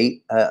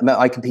athlete,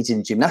 I competed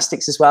in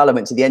gymnastics as well. I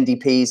went to the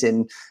NDPs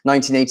in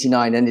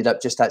 1989, ended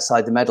up just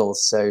outside the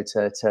medals. So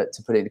to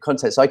put it into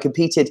context, so I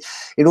competed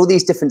in all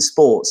these different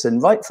sports,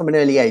 and right from an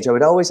early age, I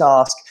would always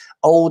ask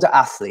older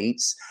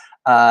athletes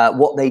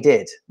what they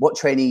did, what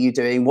training are you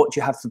doing, what do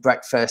you have for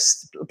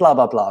breakfast, blah,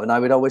 blah, blah. And I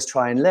would always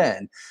try and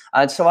learn.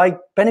 And so I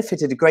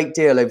benefited a great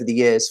deal over the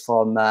years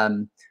from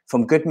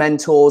good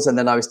mentors, and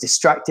then I was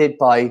distracted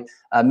by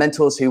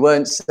mentors who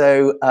weren't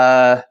so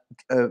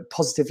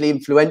positively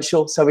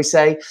influential, so we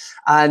say.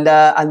 And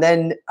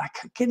then I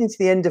get into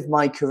the end of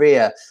my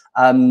career.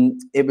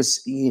 It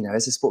was,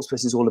 as a sports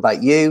person, it's all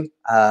about you,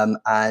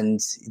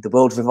 and the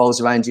world revolves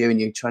around you, and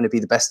you're trying to be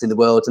the best in the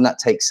world, and that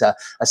takes a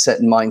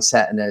certain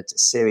mindset and a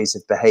series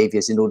of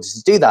behaviors in order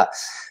to do that.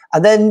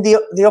 And then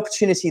the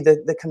opportunity,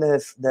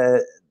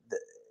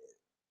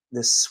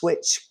 the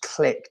switch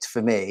clicked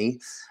for me,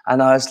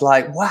 and I was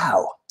like,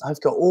 wow, I've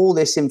got all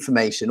this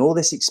information, all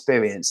this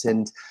experience,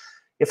 and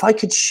if I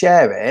could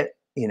share it,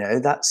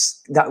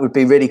 that would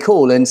be really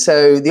cool. And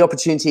so the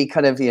opportunity,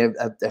 kind of,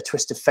 a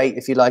twist of fate,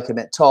 if you like, I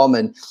met Tom,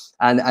 and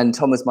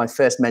Tom was my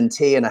first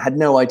mentee, and I had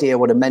no idea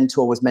what a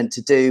mentor was meant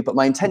to do, but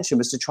my intention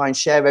was to try and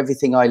share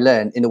everything I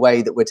learned in a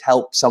way that would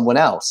help someone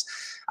else.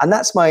 And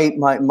that's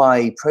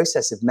my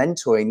process of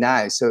mentoring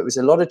now. So it was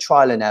a lot of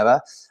trial and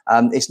error.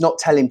 It's not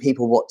telling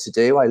people what to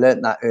do. I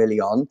learned that early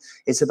on.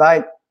 It's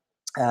about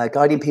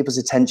guiding people's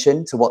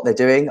attention to what they're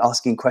doing,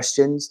 asking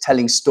questions,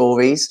 telling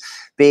stories,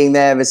 being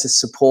there as a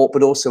support,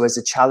 but also as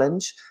a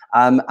challenge.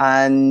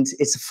 And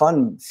it's a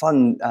fun,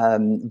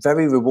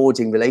 very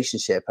rewarding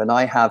relationship. And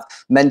I have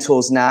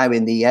mentors now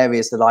in the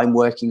areas that I'm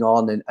working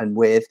on and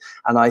with.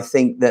 And I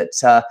think that,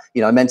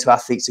 I mentor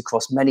athletes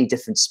across many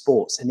different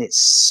sports. And it's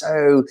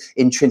so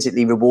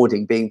intrinsically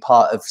rewarding being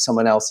part of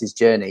someone else's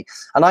journey.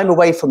 And I'm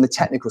away from the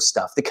technical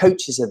stuff. The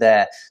coaches are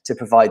there to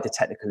provide the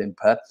technical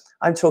input.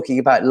 I'm talking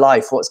about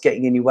life, what's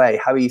getting in your way,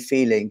 how are you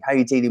feeling, how are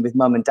you dealing with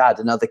mum and dad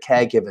and other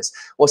caregivers,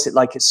 what's it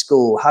like at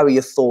school, how are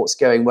your thoughts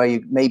going, where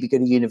you maybe go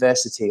to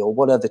university, or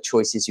what other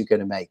choices you're going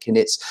to make. And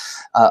it's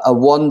a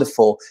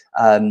wonderful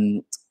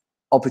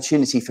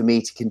opportunity for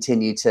me to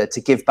continue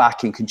to give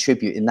back and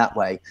contribute in that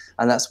way.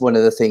 And that's one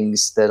of the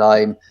things that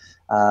I'm,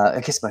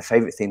 I guess my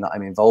favorite thing that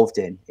I'm involved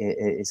in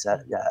is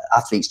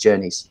athletes'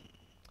 journeys.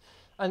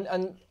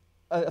 And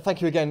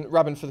thank you again,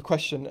 Rabin, for the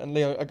question, and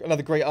Leo,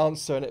 another great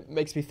answer. And it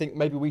makes me think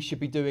maybe we should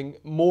be doing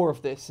more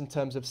of this in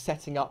terms of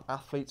setting up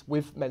athletes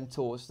with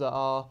mentors that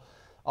are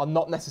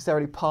not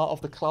necessarily part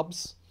of the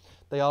clubs.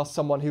 They are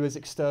someone who is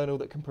external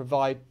that can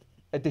provide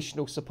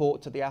additional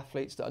support to the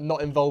athletes, that are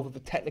not involved with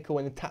the technical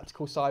and the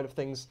tactical side of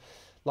things,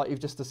 like you've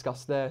just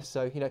discussed there.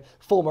 So,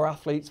 former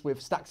athletes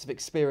with stacks of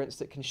experience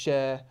that can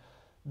share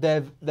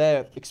their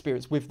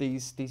experience with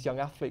these young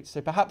athletes.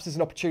 So perhaps there's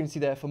an opportunity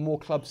there for more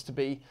clubs to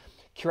be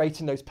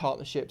creating those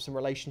partnerships and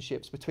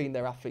relationships between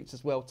their athletes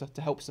as well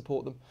to help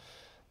support them.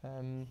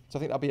 So I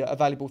think that'll be a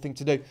valuable thing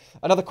to do.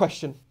 Another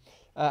question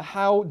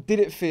How did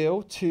it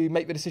feel to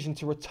make the decision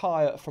to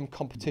retire from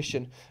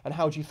competition, and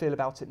how do you feel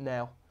about it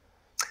now?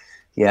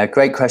 Yeah,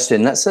 great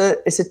question. It's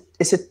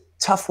a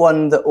tough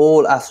one that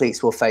all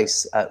athletes will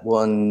face at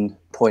one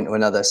point or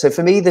another. So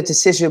for me, the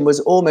decision was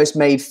almost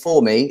made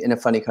for me in a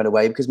funny kind of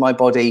way, because my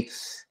body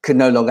could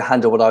no longer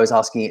handle what I was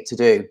asking it to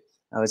do.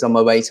 I was on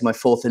my way to my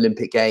 4th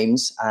Olympic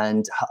Games,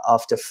 and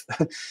after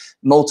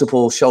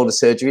multiple shoulder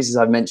surgeries, as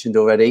I've mentioned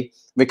already,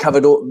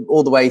 recovered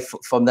all the way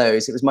from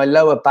those. It was my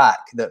lower back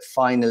that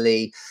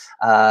finally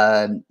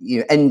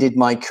ended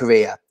my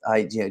career.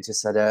 I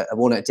just had a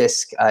walnut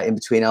disc in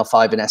between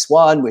L5 and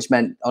S1, which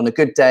meant on a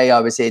good day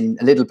I was in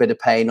a little bit of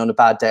pain. On a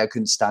bad day I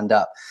couldn't stand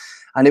up.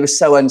 And it was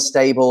so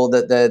unstable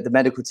that the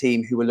medical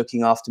team who were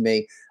looking after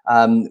me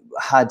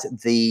had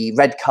the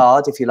red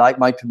card, if you like,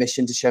 my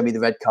permission to show me the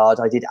red card.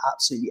 I did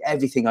absolutely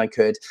everything I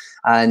could.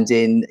 And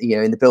in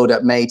the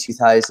build-up May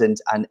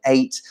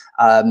 2008,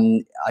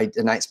 I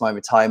announced my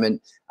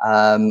retirement.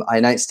 I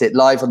announced it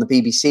live on the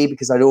BBC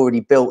because I'd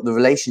already built the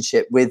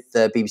relationship with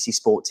the BBC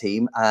Sport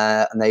team,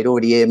 and they'd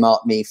already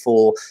earmarked me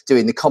for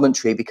doing the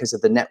commentary because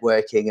of the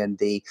networking and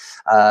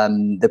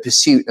the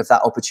pursuit of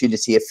that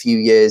opportunity a few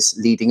years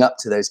leading up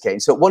to those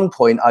games. So at one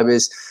point, I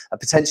was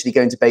potentially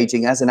going to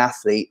Beijing as an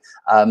athlete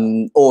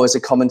or as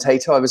a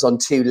commentator. I was on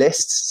 2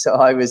 lists, so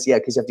I was,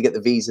 because you have to get the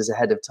visas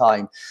ahead of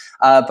time.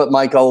 But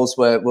my goals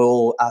were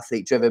all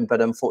athlete driven, but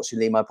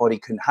unfortunately my body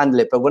couldn't handle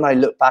it. But when I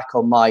look back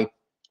on my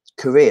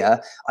career,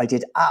 I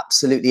did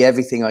absolutely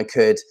everything I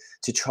could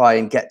to try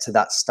and get to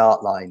that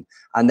start line,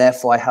 and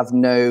therefore I have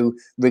no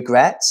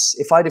regrets.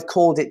 If I'd have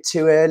called it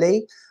too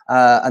early,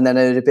 and then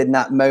it would have been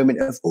that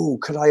moment of, oh,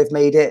 could I have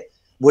made it?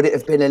 Would it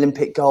have been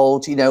Olympic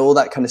gold? All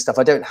that kind of stuff.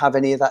 I don't have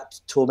any of that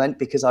torment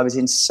because I was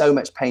in so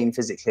much pain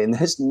physically, and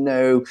there's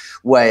no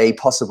way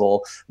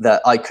possible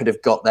that I could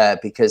have got there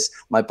because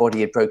my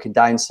body had broken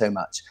down so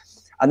much.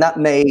 And that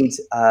made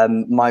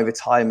my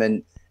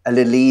retirement a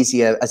little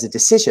easier as a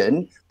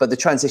decision, but the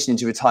transition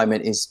into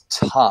retirement is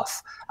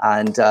tough.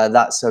 And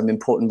that's an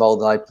important role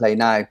that I play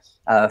now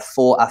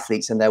for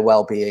athletes and their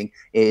well-being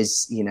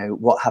is,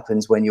 what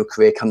happens when your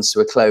career comes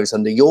to a close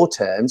under your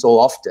terms,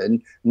 or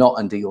often not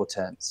under your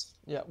terms.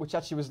 Yeah, which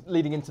actually was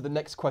leading into the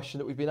next question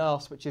that we've been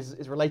asked, which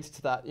is related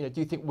to that.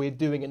 Do you think we're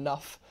doing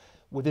enough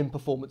within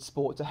performance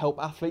sport to help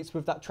athletes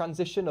with that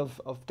transition of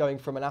going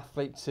from an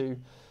athlete to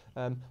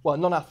a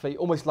non-athlete,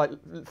 almost like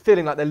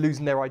feeling like they're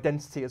losing their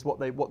identity as what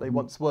they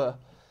once were?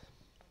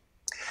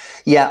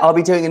 Yeah, are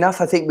we doing enough?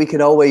 I think we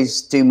can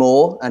always do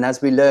more. And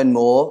as we learn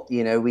more,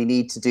 we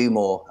need to do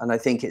more. And I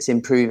think it's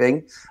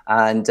improving.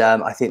 And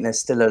I think there's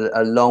still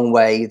a long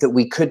way that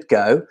we could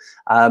go.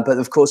 But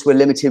of course, we're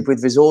limited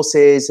with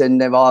resources,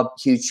 and there are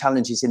huge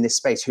challenges in this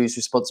space. Whose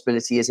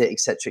responsibility is it, et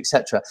cetera, et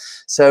cetera.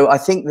 So I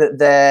think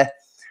that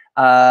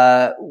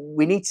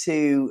we need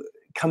to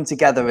come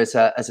together as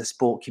a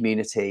sport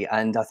community,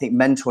 and I think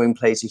mentoring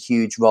plays a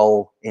huge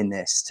role in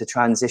this, to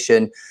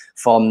transition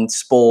from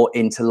sport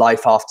into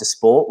life after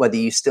sport, whether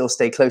you still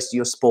stay close to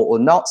your sport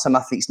or not. Some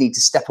athletes need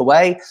to step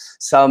away,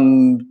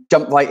 some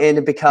jump right in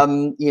and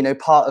become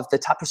part of the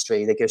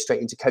tapestry. They go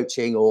straight into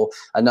coaching or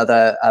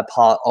another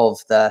part of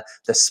the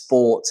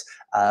sport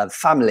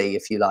family,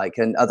 if you like,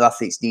 and other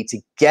athletes need to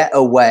get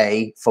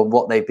away from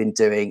what they've been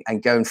doing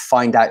and go and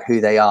find out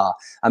who they are,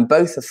 and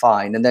both are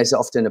fine, and there's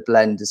often a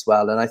blend as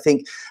well. And I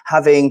think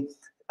having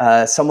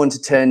someone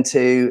to turn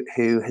to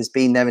who has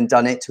been there and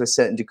done it to a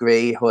certain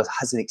degree, who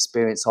has an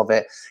experience of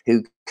it,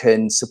 who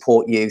can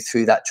support you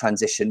through that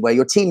transition, where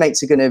your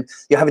teammates are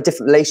you have a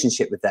different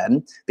relationship with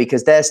them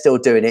because they're still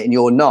doing it and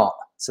you're not,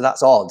 so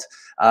that's odd.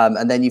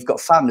 And then you've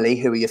got family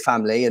who are your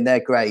family, and they're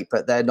great,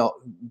 but they're not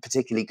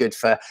particularly good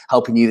for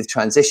helping you with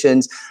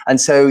transitions. And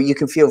so you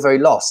can feel very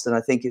lost. And I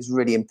think it's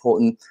really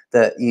important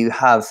that you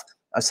have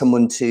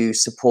someone to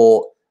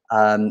support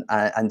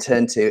and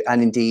turn to,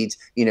 and indeed,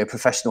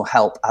 professional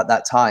help at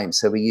that time.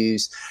 So we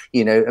use,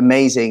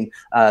 amazing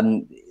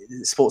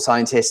sports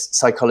scientists,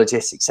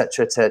 psychologists,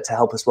 etc., to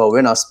help us while we're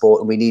in our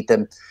sport, and we need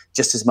them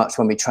just as much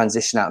when we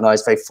transition out. And I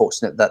was very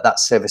fortunate that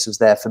service was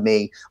there for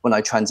me when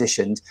I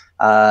transitioned.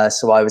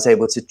 So I was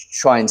able to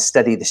try and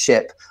steady the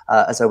ship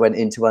as I went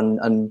into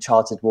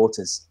uncharted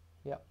waters.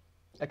 Yeah,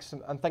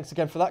 excellent. And thanks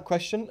again for that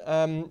question.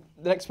 The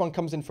next one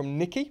comes in from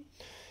Nikki.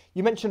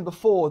 You mentioned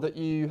before that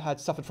you had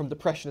suffered from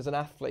depression as an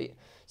athlete.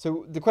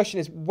 So the question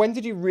is, when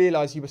did you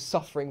realise you were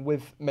suffering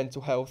with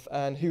mental health,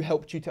 and who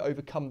helped you to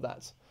overcome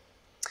that?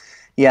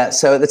 Yeah,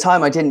 so at the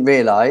time I didn't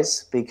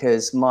realise,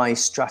 because my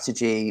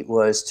strategy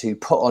was to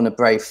put on a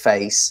brave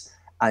face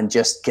and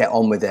just get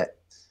on with it.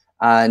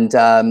 And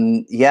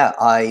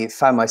I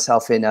found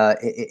myself in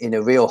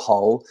a real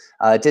hole.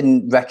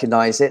 Didn't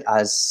recognise it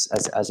as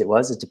it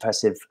was a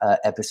depressive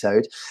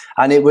episode,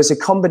 and it was a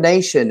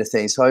combination of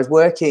things. So I was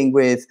working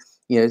with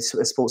a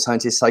sports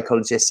scientist,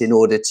 psychologist, in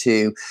order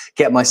to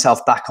get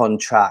myself back on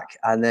track.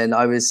 And then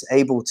I was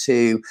able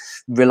to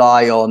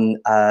rely on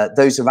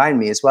those around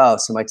me as well.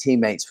 So my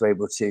teammates were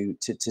able to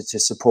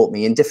support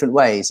me in different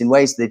ways, in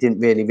ways they didn't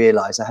really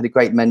realize. I had a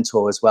great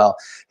mentor as well,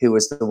 who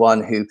was the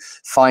one who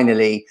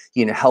finally,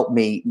 helped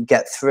me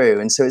get through.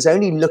 And so it's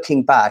only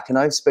looking back, and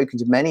I've spoken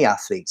to many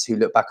athletes who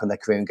look back on their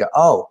career and go,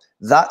 oh,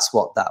 that's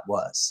what that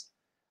was.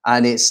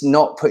 And it's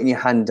not putting your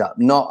hand up,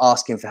 not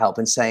asking for help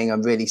and saying,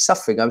 I'm really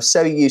suffering. I'm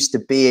so used to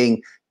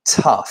being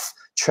tough,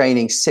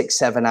 training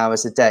 6-7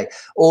 hours a day,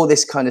 all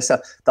this kind of stuff,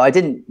 that I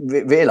didn't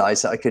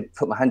realize that I could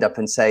put my hand up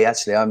and say,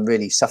 actually, I'm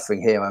really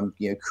suffering here. I'm,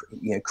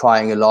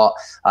 crying a lot.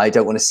 I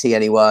don't want to see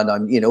anyone.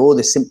 I'm, all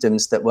the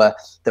symptoms that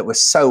were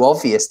so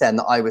obvious then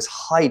that I was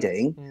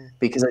hiding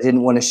because I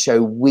didn't want to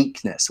show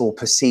weakness or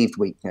perceived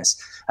weakness.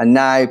 And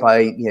now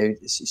by,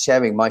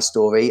 sharing my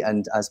story,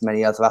 and as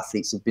many other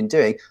athletes have been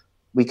doing,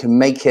 we can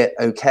make it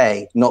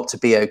okay not to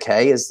be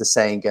okay, as the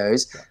saying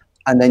goes. Yeah.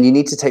 And then you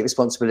need to take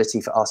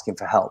responsibility for asking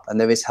for help. And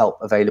there is help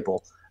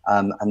available.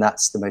 And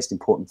that's the most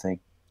important thing.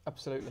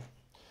 Absolutely.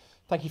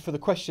 Thank you for the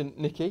question,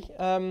 Nikki.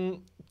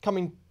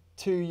 Coming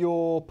to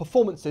your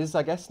performances,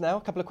 I guess now,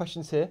 a couple of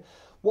questions here.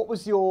 What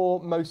was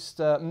your most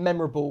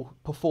memorable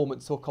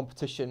performance or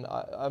competition?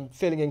 I'm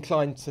feeling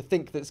inclined to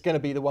think that it's going to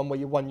be the one where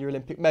you won your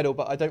Olympic medal,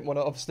 but I don't want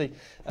to, obviously,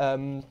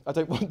 I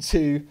don't want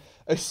to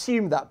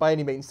assume that by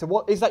any means. So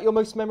what, is that your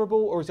most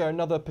memorable, or is there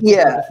another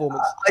particular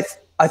performance?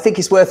 I think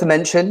it's worth a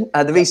mention.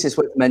 The reason it's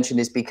worth a mention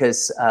is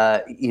because,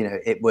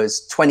 it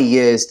was 20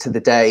 years to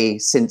the day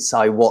since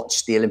I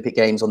watched the Olympic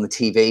Games on the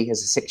TV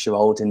as a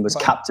 6-year-old and was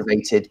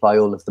captivated by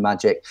all of the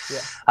magic.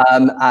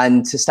 Yeah.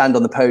 And to stand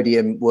on the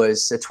podium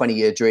was a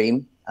 20-year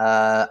dream.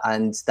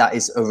 And that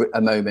is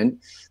a moment.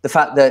 The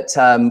fact that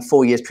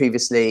 4 years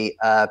previously,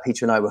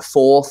 Peter and I were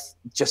 4th,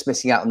 just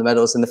missing out on the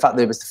medals, and the fact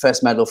that it was the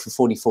first medal for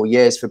 44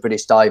 years for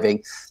British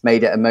diving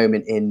made it a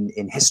moment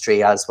in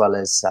history, as well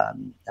as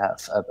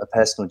a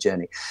personal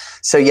journey.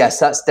 So yes,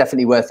 that's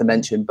definitely worth a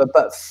mention. But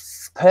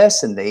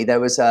personally,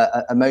 there was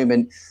a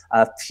moment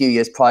a few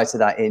years prior to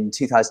that in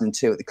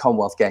 2002 at the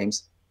Commonwealth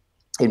Games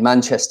in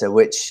Manchester,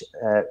 which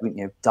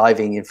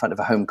diving in front of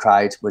a home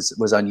crowd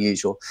was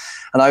unusual.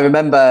 And I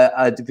remember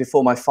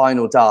before my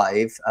final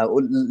dive,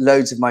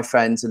 loads of my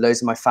friends and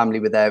loads of my family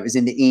were there. It was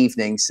in the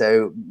evening,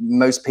 so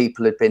most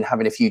people had been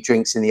having a few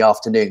drinks in the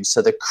afternoon.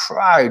 So the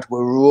crowd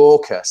were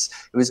raucous.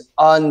 It was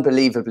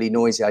unbelievably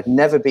noisy. I'd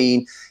never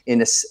been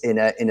in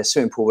a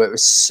swimming pool where it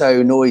was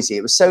so noisy.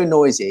 It was so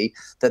noisy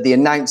that the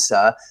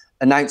announcer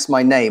announced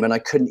my name and I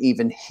couldn't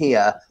even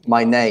hear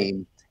my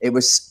name. It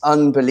was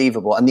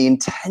unbelievable. And the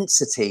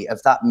intensity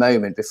of that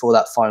moment before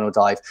that final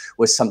dive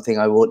was something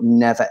I will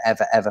never,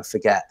 ever, ever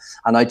forget.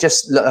 And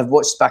I've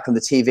watched back on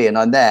the TV and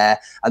I'm there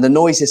and the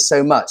noise is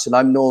so much. And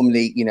I'm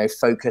normally,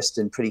 focused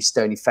and pretty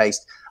stony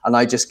faced. And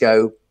I just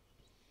go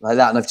like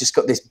that. And I've just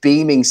got this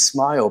beaming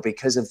smile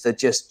because of the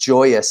just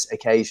joyous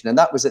occasion. And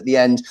that was at the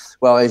end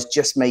where I was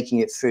just making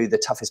it through the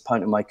toughest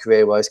point of my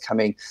career, where I was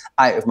coming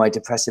out of my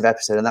depressive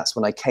episode. And that's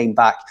when I came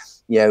back,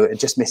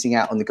 just missing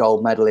out on the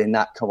gold medal in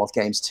that Commonwealth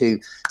Games to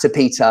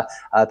Peter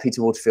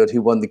Waterfield,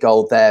 who won the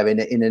gold there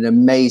in an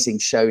amazing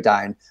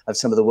showdown of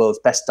some of the world's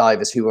best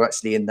divers who were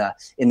actually in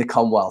the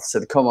Commonwealth. So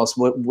the Commonwealths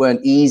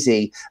weren't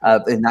easy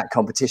in that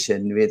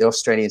competition. The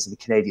Australians and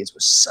the Canadians were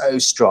so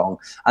strong.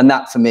 And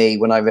that, for me,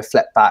 when I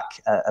reflect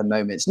back a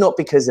moment, it's not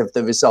because of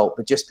the result,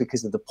 but just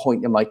because of the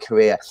point in my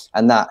career,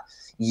 and that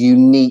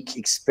unique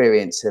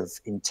experience of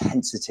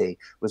intensity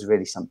was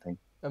really something.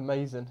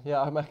 Amazing.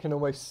 Yeah, I can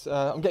almost,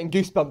 I'm getting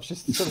goosebumps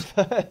just sort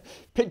of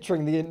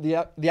picturing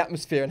the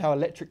atmosphere and how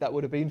electric that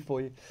would have been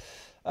for you.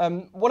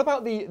 What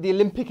about the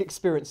Olympic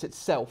experience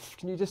itself?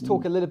 Can you just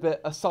talk a little bit,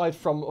 aside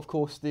from, of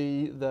course,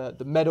 the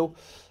medal,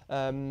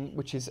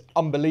 which is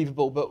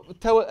unbelievable,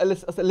 but tell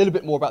us a little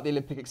bit more about the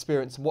Olympic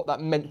experience and what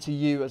that meant to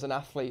you as an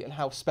athlete and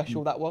how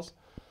special that was?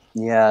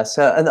 Yeah,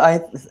 so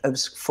I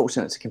was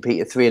fortunate to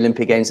compete at 3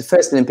 Olympic Games. The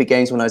first Olympic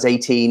Games when I was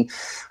 18,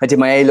 I did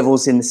my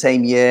A-levels in the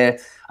same year.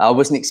 I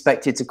wasn't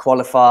expected to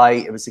qualify.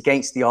 It was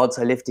against the odds.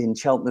 I lived in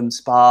Cheltenham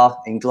Spa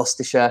in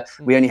Gloucestershire.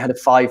 We only had a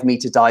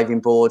 5-metre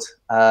diving board,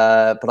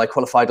 but I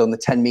qualified on the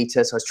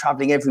 10-metre. So I was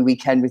travelling every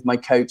weekend with my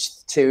coach,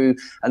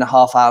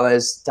 2.5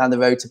 hours down the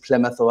road to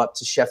Plymouth or up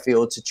to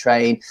Sheffield to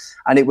train.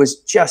 And it was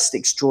just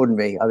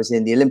extraordinary. I was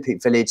in the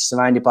Olympic Village,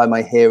 surrounded by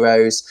my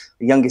heroes,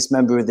 the youngest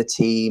member of the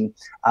team,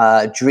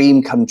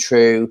 dream come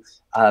true,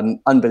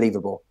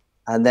 unbelievable.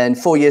 And then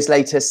 4 years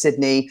later,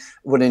 Sydney,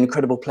 what an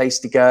incredible place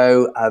to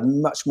go,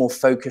 much more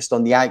focused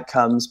on the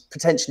outcomes,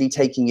 potentially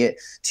taking it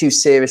too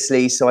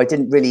seriously. So I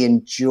didn't really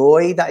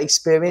enjoy that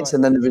experience. Right.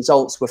 And then the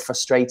results were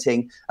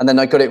frustrating. And then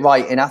I got it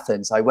right in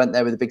Athens. I went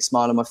there with a big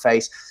smile on my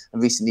face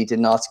and recently did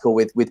an article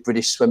with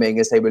British Swimming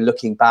as they were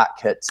looking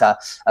back at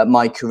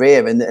my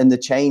career. And the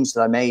change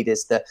that I made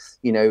is that,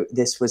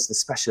 this was the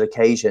special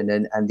occasion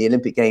and the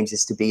Olympic Games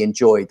is to be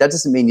enjoyed. That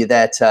doesn't mean you're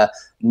there to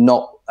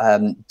not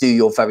do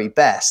your very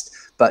best.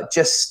 But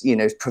just,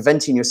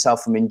 preventing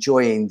yourself from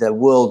enjoying the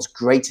world's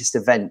greatest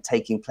event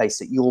taking place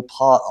that you're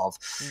part of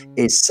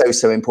is so,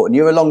 so important.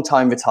 You're a long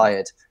time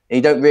retired And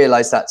you don't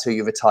realize that till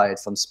you're retired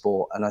from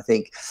sport. And I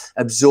think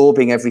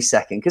absorbing every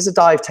second, because a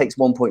dive takes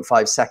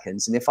 1.5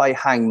 seconds. And if I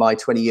hang my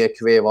 20-year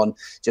career on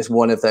just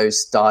one of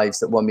those dives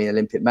that won me an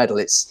Olympic medal,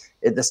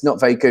 that's not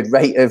very good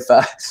rate of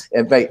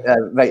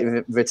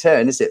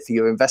return, is it, for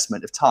your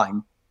investment of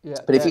time? Yeah,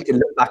 but if you can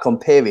look back on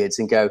periods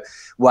and go,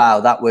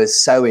 wow, that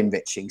was so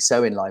enriching,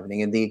 so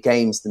enlivening, and the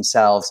games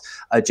themselves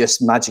are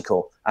just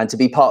magical, and to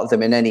be part of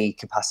them in any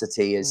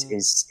capacity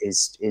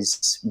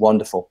is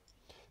wonderful.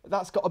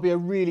 That's got to be a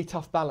really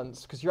tough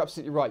balance, because you're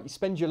absolutely right. You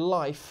spend your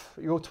life,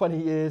 your 20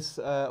 years,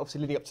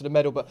 obviously leading up to the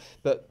medal,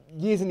 but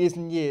years and years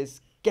and years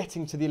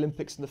getting to the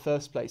Olympics in the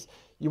first place.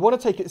 You want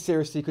to take it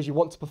seriously because you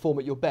want to perform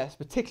at your best,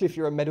 particularly if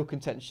you're in medal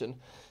contention.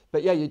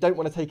 But yeah, you don't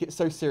want to take it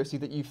so seriously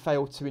that you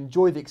fail to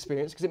enjoy the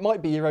experience, because it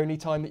might be your only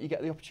time that you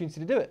get the opportunity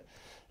to do it.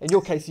 In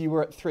your case, you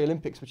were at 3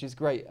 Olympics, which is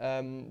great.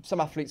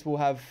 Some athletes will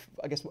have,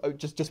 I guess,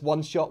 just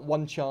one shot,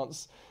 one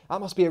chance.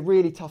 That must be a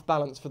really tough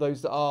balance for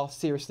those that are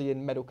seriously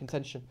in medal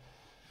contention.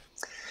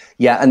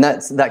 Yeah, and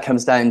that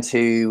comes down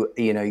to,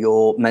 you know,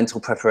 your mental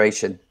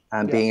preparation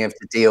and being able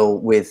to deal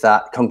with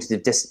that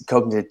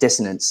cognitive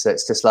dissonance. So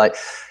it's just like,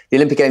 the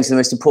Olympic Games are the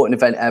most important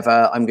event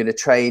ever. I'm going to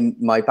train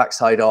my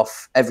backside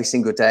off every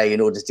single day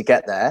in order to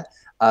get there.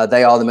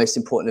 They are the most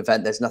important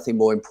event. There's nothing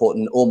more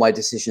important. All my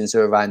decisions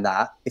are around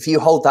that. If you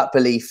hold that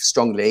belief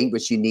strongly,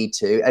 which you need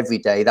to every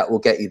day, that will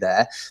get you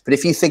there. But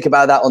if you think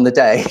about that on the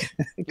day,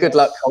 good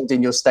luck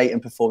holding your state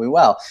and performing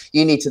well.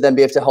 You need to then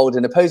be able to hold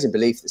an opposing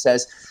belief that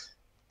says,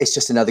 it's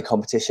just another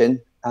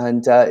competition,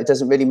 and it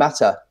doesn't really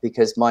matter,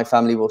 because my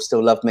family will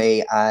still love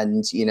me,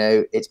 and, you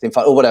know, it's been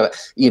fun, or whatever,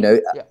 you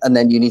know. And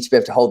then you need to be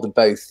able to hold them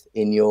both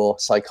in your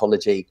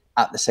psychology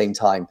at the same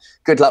time.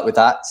 Good luck with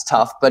that. It's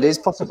tough, but it's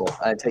possible.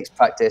 It takes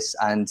practice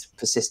and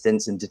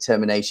persistence and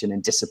determination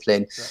and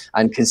discipline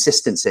and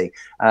consistency.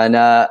 And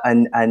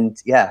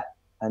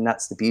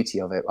that's the beauty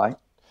of it, right?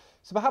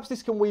 So perhaps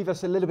this can weave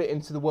us a little bit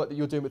into the work that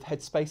you're doing with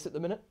Headspace at the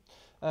minute.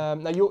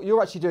 Now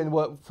you're actually doing the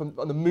work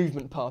on the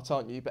movement part,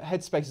 aren't you? But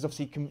Headspace is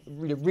obviously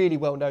really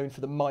well known for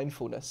the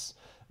mindfulness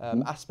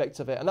aspect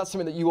of it, and that's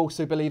something that you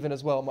also believe in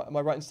as well. Am I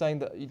right in saying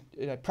that you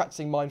know,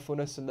 practicing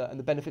mindfulness and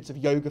the benefits of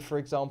yoga, for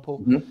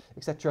example,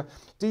 etc.?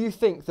 Do you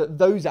think that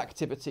those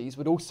activities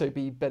would also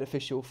be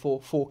beneficial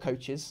for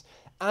coaches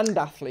and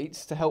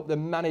athletes to help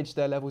them manage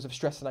their levels of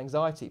stress and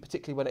anxiety,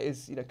 particularly when it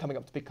is, you know, coming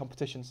up to big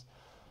competitions?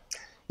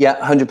 Yeah,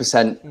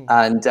 100%.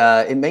 And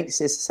it's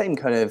the same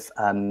kind of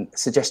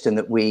suggestion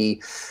that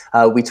we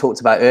talked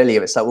about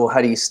earlier. It's like, well,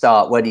 how do you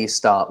start? Where do you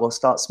start? Well,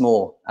 start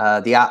small.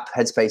 The app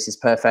Headspace is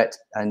perfect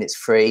and it's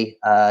free.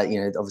 You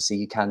know, obviously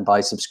you can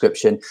buy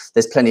subscription.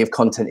 There's plenty of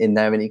content in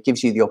there, and it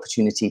gives you the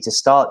opportunity to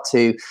start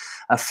to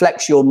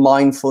flex your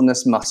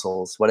mindfulness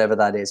muscles, whatever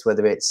that is,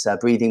 whether it's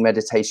breathing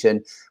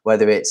meditation,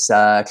 whether it's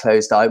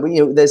closed eye.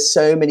 You know, there's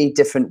so many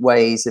different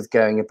ways of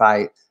going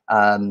about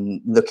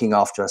looking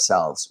after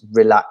ourselves,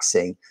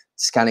 relaxing,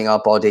 scanning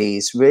our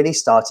bodies, really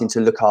starting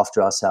to look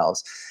after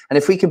ourselves. And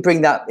if we can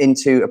bring that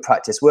into a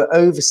practice, we're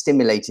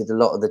overstimulated a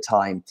lot of the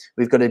time.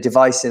 We've got a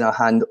device in our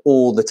hand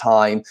all the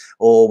time,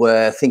 or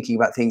we're thinking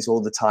about things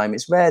all the time.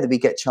 It's rare that we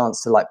get a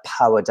chance to like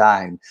power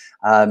down.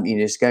 You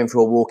know, just going for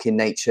a walk in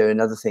nature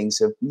and other things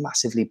are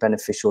massively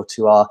beneficial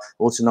to our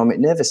autonomic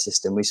nervous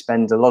system. We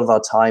spend a lot of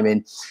our time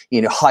in,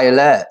 you know, high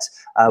alert.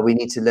 We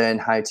need to learn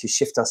how to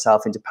shift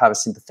ourselves into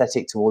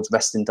parasympathetic towards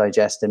rest and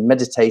digest, and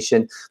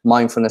meditation,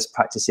 mindfulness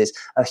practices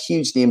are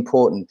hugely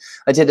important.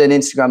 I did an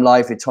Instagram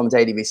live with Tom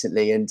Daly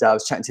recently, and I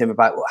was chatting to him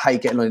about how you're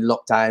getting on in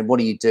lockdown. What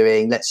are you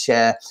doing? Let's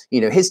share, you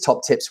know, his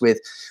top tips with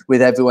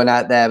everyone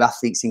out there,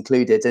 athletes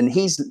included. And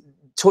he's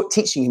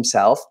teaching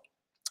himself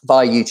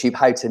via YouTube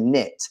how to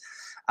knit.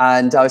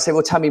 And I would say,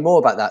 well, tell me more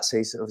about that. So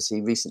he's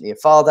obviously recently a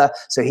father.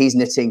 So he's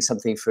knitting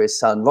something for his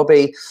son,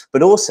 Robbie.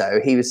 But also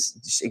he was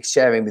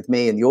sharing with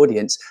me and the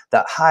audience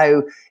that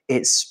how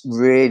it's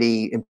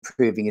really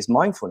improving his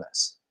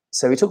mindfulness.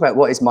 So we talk about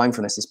what is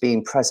mindfulness. It's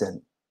being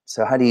present.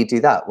 So how do you do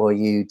that? Well,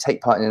 you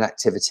take part in an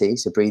activity,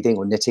 so breathing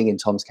or knitting in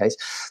Tom's case,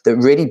 that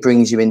really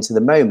brings you into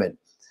the moment.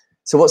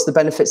 So what's the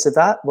benefits of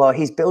that? Well,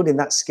 he's building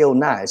that skill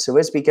now. So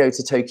as we go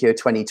to Tokyo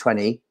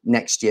 2020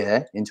 next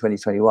year in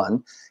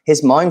 2021,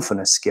 his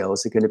mindfulness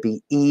skills are going to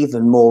be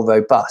even more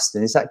robust.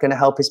 And is that going to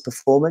help his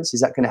performance?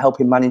 Is that going to help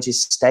him manage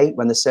his state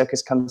when the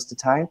circus comes to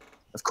town?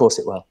 Of course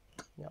it will.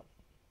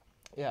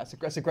 Yeah,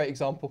 it's a great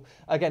example,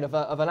 again,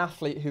 of an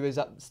athlete who is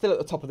still at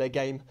the top of their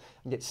game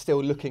and yet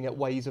still looking at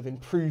ways of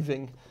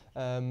improving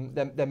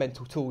their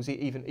mental tools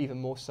even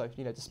more so,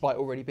 you know, despite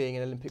already being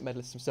an Olympic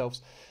medalist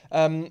themselves.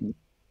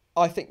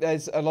 I think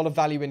there's a lot of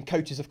value in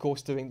coaches, of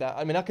course, doing that.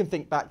 I mean, I can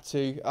think back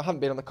to, I haven't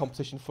been on the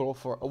competition floor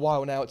for a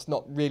while now. It's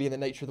not really in the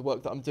nature of the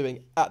work that I'm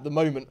doing at the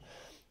moment.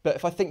 But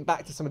if I think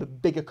back to some of the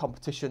bigger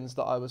competitions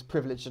that I was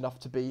privileged enough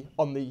to be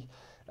on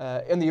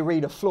in the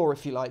arena floor,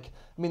 if you like.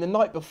 I mean, the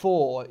night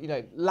before, you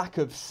know, lack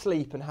of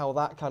sleep and how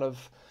that kind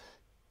of,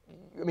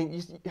 I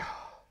mean,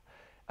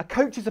 a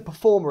coach is a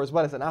performer as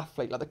well as an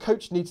athlete. Like the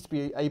coach needs to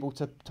be able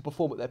to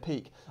perform at their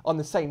peak on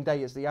the same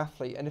day as the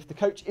athlete. And if the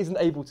coach isn't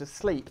able to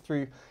sleep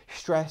through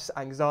stress,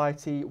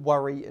 anxiety,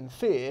 worry and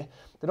fear,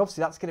 then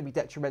obviously that's going to be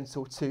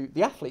detrimental to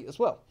the athlete as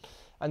well.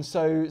 And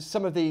so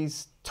some of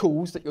these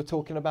tools that you're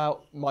talking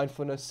about,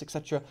 mindfulness,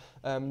 etc.,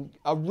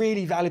 are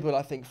really valuable,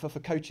 I think, for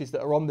coaches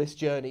that are on this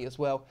journey as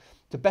well,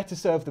 to better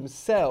serve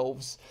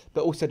themselves,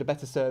 but also to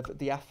better serve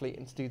the athlete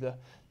and to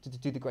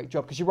do the great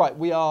job. Because you're right,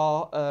 we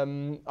are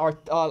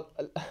our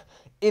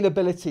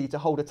inability to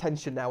hold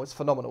attention now is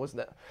phenomenal, isn't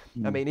it?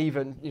 I mean,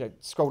 even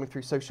scrolling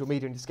through social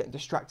media and just getting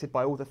distracted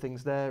by all the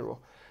things there, or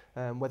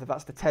whether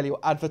that's the telly or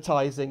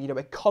advertising,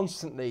 we're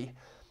constantly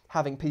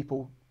having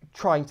people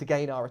trying to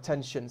gain our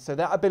attention. So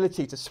that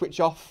ability to switch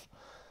off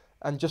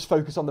and just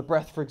focus on the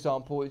breath, for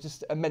example, is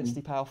just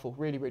immensely powerful.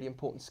 Really, really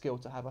important skill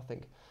to have, I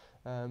think.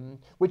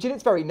 Which in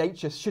its very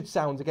nature should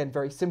sound, again,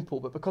 very simple,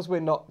 but because we're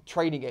not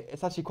training it,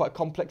 it's actually quite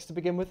complex to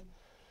begin with.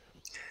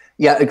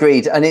 Yeah,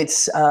 agreed. And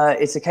it's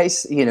a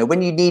case,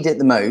 when you need it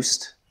the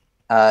most,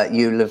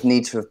 you'll have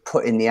need to have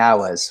put in the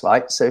hours,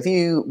 right? So if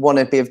you want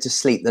to be able to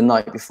sleep the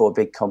night before a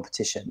big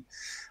competition,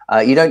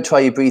 you don't try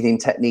your breathing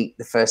technique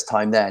the first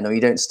time then, or you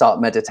don't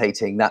start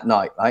meditating that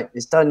night, right?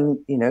 It's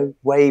done,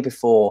 way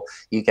before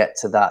you get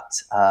to that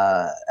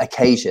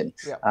occasion.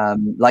 Yeah.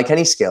 Like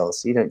any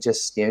skills, you don't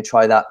just,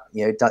 try that,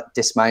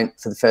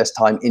 dismount for the first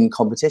time in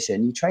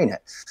competition, you train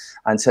it.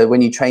 And so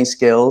when you train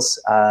skills,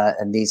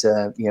 and these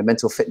are,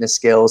 mental fitness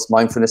skills,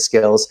 mindfulness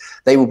skills,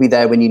 they will be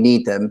there when you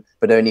need them,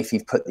 but only if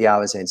you've put the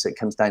hours in. So it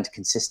comes down to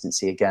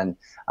consistency again,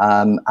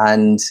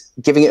 and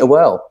giving it a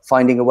whirl,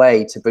 finding a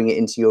way to bring it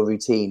into your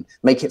routine,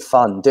 make it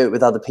fun, do it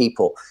with other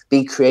people,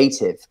 be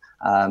creative,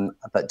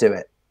 but do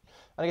it.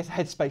 And I guess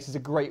Headspace is a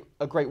great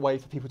way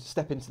for people to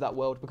step into that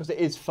world, because it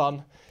is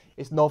fun,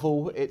 it's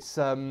novel, it's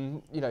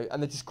and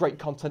there's just great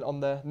content on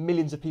there.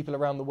 Millions of people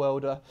around the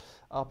world are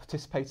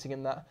participating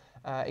in that,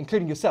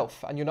 including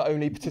yourself. And you're not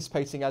only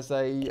participating as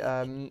a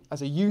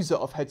user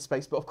of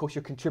Headspace, but of course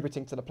you're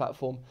contributing to the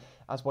platform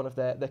as one of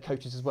their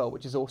coaches as well,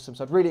 which is awesome.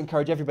 So I'd really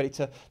encourage everybody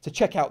to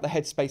check out the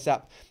Headspace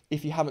app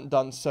if you haven't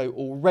done so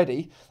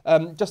already.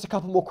 Just a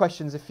couple more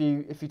questions if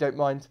you don't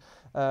mind.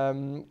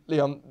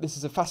 Leon, this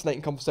is a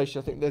fascinating conversation.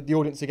 I think the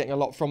audience are getting a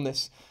lot from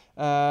this.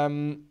 Let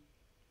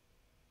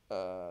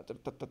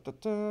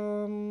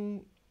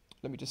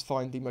me just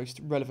find the most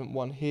relevant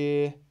one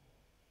here,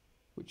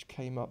 which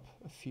came up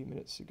a few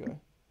minutes ago.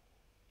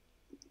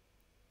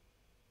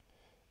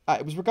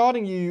 It was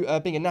regarding you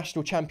being a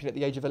national champion at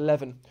the age of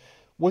 11.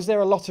 Was there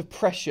a lot of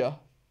pressure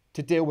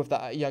to deal with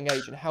that at a young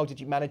age, and how did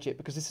you manage it?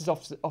 Because this is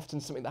often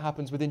something that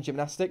happens within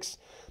gymnastics,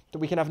 that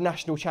we can have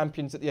national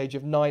champions at the age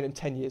of 9 and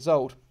 10 years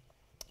old.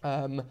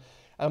 And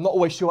I'm not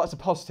always sure that's a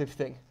positive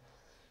thing.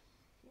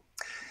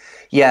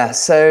 Yeah,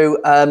 so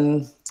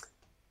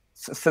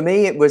for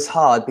me, it was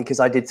hard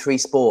because I did 3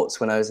 sports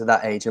when I was at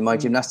that age. And my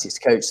gymnastics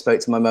coach spoke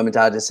to my mum and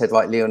dad and said,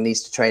 right, Leon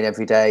needs to train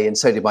every day. And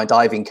so did my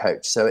diving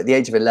coach. So at the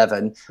age of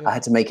 11, I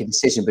had to make a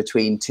decision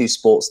between 2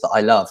 sports that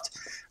I loved.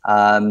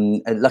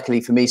 And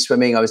luckily for me,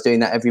 swimming, I was doing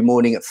that every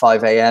morning at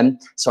 5 a.m.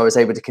 So I was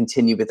able to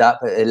continue with that.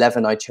 But at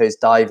 11, I chose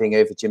diving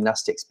over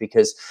gymnastics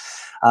because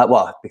I'd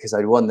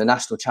won the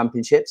national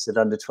championships at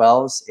under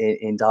 12s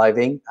in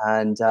diving.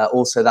 And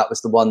also that was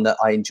the one that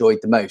I enjoyed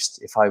the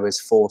most if I was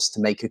forced to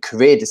make a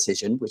career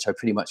decision, which I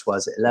pretty much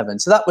was at 11.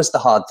 So that was the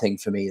hard thing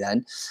for me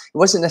then. It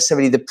wasn't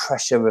necessarily the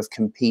pressure of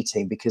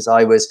competing, because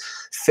I was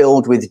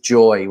filled with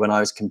joy when I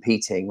was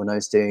competing, when I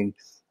was doing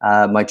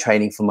my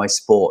training for my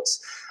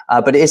sports.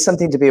 But it is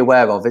something to be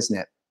aware of, isn't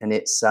it? And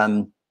it's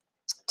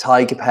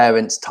tiger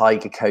parents,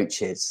 tiger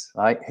coaches,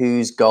 right?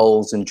 Whose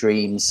goals and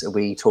dreams are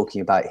we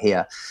talking about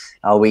here?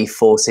 Are we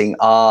forcing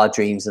our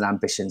dreams and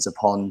ambitions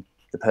upon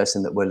the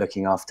person that we're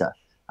looking after?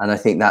 And I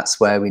think that's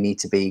where we need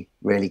to be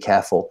really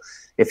careful.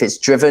 If it's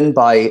driven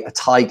by a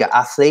tiger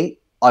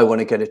athlete, I want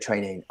to go to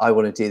training, I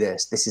want to do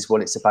this, this is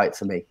what it's about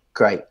for me,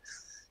 great.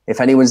 If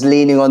anyone's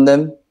leaning on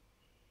them,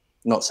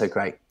 not so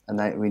great.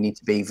 And we need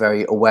to be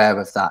very aware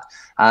of that.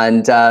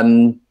 And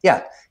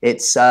yeah,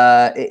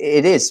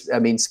 it is. I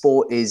mean,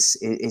 sport is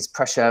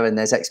pressure, and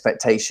there's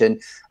expectation,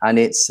 and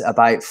it's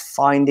about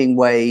finding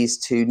ways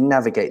to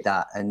navigate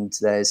that. And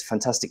there's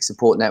fantastic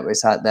support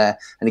networks out there.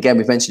 And again,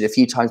 we've mentioned a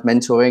few times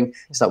mentoring.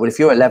 It's like, well, if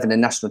you're 11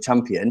 and national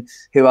champion,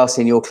 who else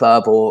in your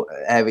club or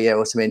area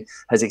or something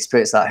has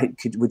experienced that?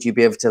 Would you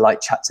be able to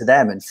chat to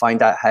them and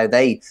find out how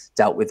they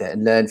dealt with it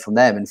and learn from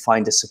them and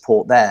find a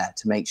support there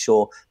to make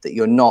sure that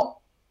you're not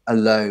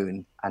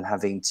alone and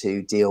having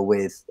to deal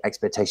with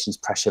expectations,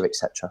 pressure,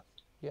 etc.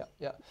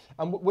 Yeah.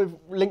 And we've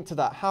linked to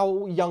that.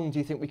 How young do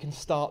you think we can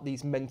start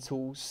these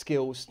mental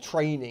skills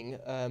training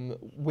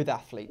with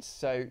athletes?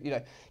 So,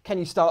 can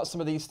you start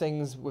some of these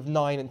things with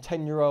 9 and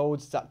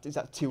 10-year-olds? Is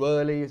that too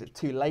early? Is it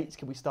too late?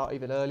 Can we start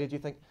even earlier, do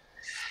you think?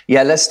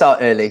 Yeah, let's start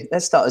early.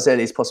 Let's start as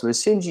early as possible.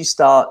 As soon as you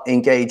start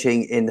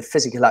engaging in the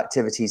physical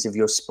activities of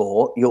your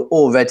sport, you're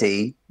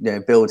already,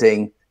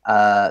 building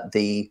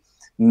the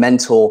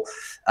mental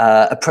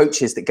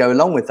approaches that go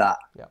along with that.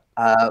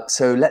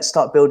 So let's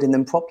start building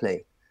them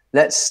properly.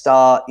 let's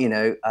start,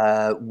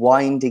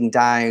 winding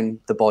down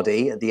the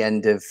body at the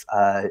end of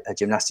a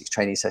gymnastics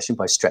training session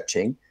by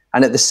stretching,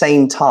 and at the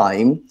same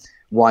time,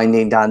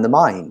 winding down the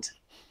mind.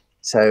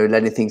 So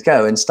letting things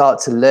go and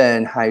start to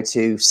learn how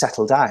to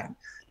settle down,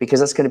 because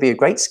that's going to be a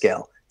great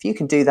skill. If you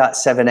can do that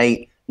 7,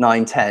 8,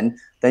 9, 10,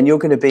 then you're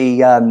going to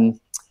be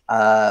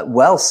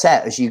well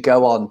set as you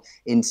go on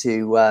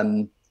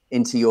into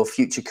your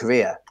future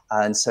career.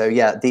 And so,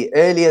 yeah, the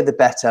earlier the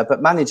better,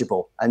 but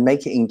manageable, and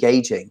make it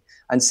engaging.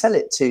 And sell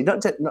it to,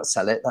 not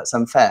sell it, that's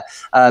unfair.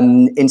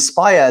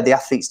 Inspire the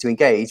athletes to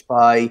engage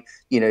by,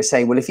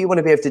 saying, well, if you want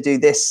to be able to do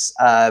this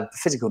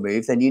physical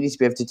move, then you need to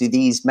be able to do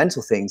these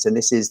mental things. And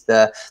this is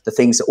the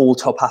things that all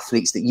top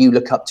athletes that you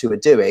look up to are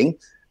doing.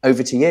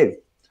 Over to you.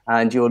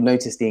 And you'll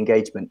notice the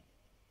engagement.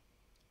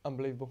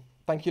 Unbelievable.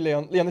 Thank you,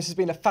 Leon. Leon, this has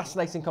been a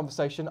fascinating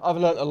conversation. I've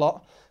learnt a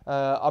lot.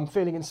 I'm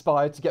feeling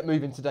inspired to get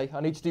moving today.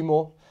 I need to do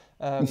more.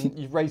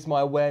 You've raised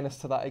my awareness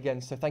to that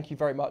again, so thank you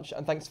very much,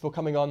 and thanks for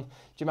coming on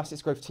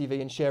Gymnastics Growth TV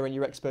and sharing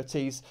your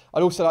expertise.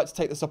 I'd also like to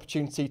take this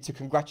opportunity to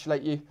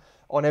congratulate you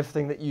on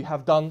everything that you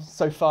have done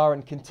so far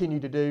and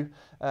continue to do.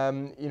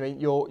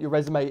 Your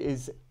resume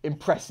is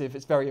impressive.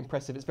 It's very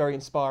impressive. It's very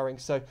inspiring.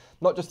 So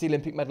not just the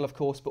Olympic medal, of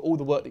course, but all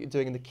the work that you're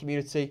doing in the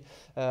community,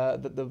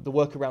 the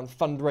work around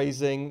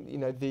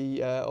fundraising,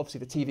 obviously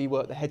the TV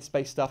work, the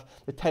Headspace stuff,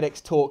 the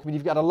TEDx talk. I mean,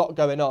 you've got a lot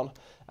going on,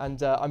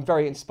 and I'm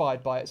very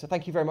inspired by it. So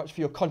thank you very much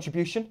for your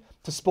contribution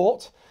to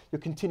sport, your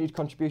continued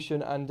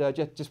contribution, and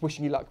just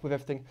wishing you luck with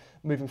everything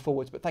moving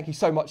forwards. But thank you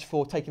so much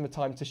for taking the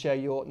time to share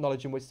your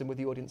knowledge and wisdom with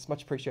the audience.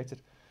 Much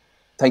appreciated.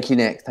 Thank you,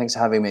 Nick. Thanks for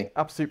having me.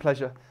 Absolute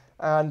pleasure.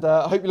 And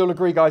I hope you'll all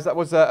agree, guys, that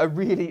was a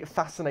really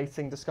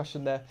fascinating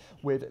discussion there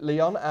with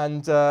Leon.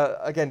 And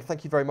again,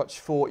 thank you very much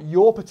for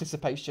your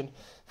participation,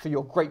 for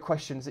your great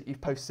questions that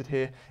you've posted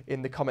here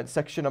in the comments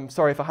section. I'm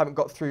sorry if I haven't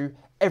got through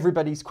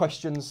everybody's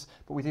questions,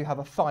 but we do have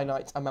a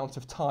finite amount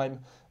of time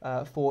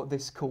for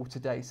this call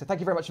today. So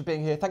thank you very much for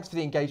being here. Thanks for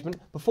the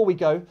engagement. Before we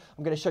go,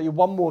 I'm going to show you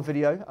one more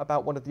video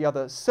about one of the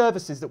other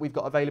services that we've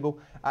got available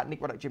at Nick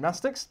Ruddock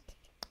Gymnastics.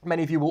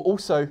 Many of you will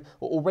also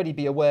already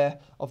be aware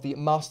of the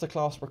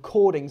masterclass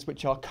recordings,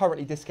 which are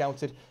currently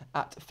discounted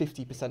at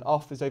 50%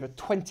 off. There's over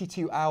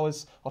 22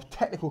 hours of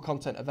technical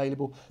content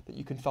available that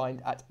you can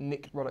find at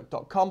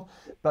nickruddock.com.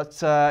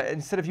 But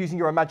instead of using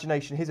your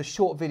imagination, here's a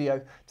short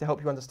video to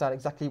help you understand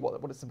exactly what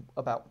it's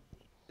about.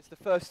 It's the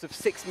first of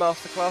 6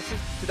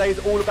 masterclasses. Today is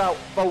all about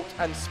vault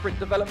and sprint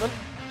development.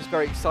 Just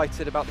very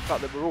excited about the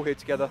fact that we're all here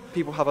together.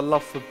 People have a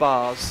love for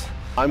bars.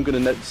 I'm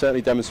going to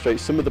certainly demonstrate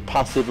some of the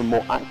passive and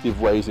more active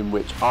ways in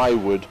which I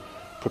would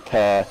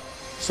prepare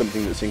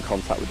something that's in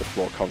contact with the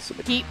floor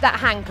constantly. Keep that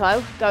hand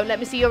close. Don't let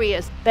me see your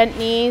ears. Bent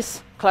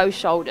knees, closed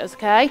shoulders,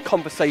 okay?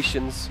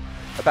 Conversations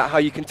about how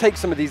you can take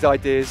some of these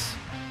ideas,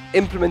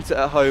 implement it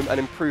at home, and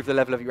improve the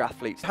level of your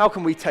athletes. How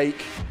can we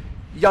take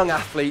young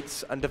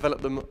athletes and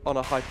develop them on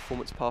a high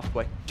performance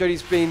pathway?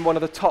 Jodie's been one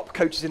of the top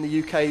coaches in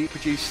the UK,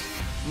 produced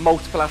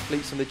multiple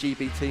athletes on the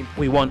GB team.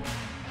 We want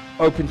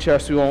open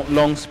chest, we want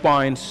long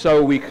spine,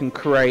 so we can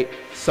create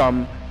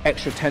some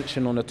extra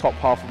tension on the top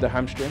half of the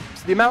hamstring.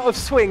 So the amount of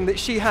swing that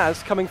she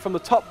has coming from the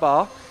top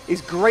bar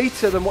is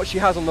greater than what she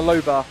has on the low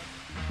bar.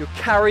 You're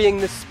carrying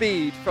the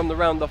speed from the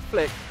round off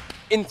flick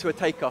into a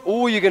takeoff.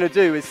 All you're going to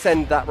do is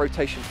send that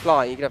rotation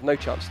flying. You can have no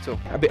chance at all.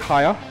 A bit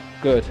higher,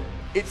 good.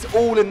 It's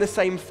all in the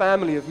same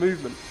family of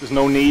movement. There's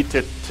no need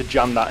to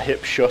jam that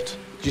hip shut.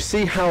 Do you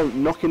see how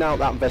knocking out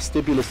that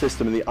vestibular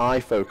system and the eye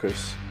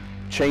focus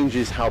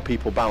changes how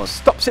people balance?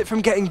 Stops it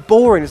from getting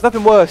boring. There's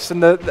nothing worse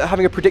than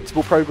having a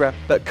predictable program.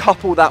 But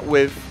couple that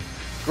with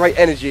great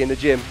energy in the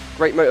gym,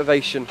 great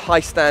motivation, high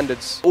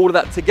standards, all of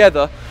that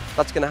together,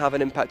 that's going to have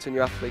an impact on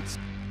your athletes.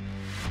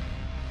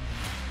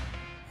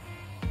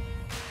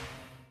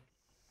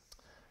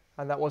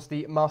 And that was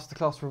the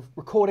masterclass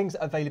recordings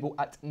available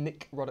at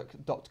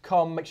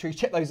nickruddock.com. Make sure you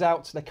check those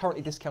out. They're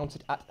currently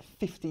discounted at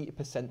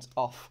 50%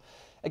 off.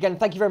 Again,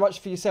 thank you very much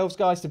for yourselves,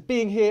 guys, for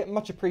being here.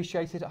 Much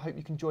appreciated. I hope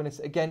you can join us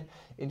again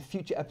in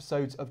future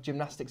episodes of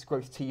Gymnastics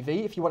Growth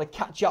TV. If you want to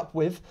catch up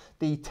with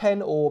the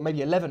 10 or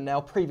maybe 11 now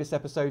previous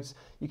episodes,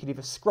 you can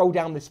either scroll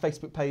down this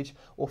Facebook page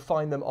or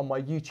find them on my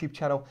YouTube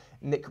channel,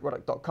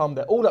 nickruddock.com.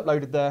 They're all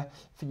uploaded there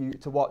for you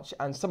to watch,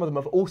 and some of them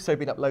have also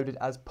been uploaded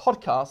as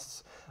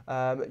podcasts.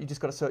 You just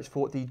got to search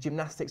for the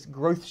Gymnastics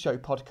Growth Show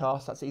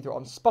podcast. That's either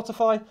on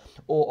Spotify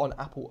or on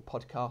Apple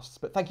Podcasts.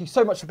 But thank you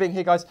so much for being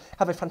here, guys.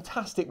 Have a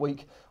fantastic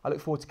week. I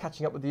look forward to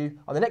catching up with you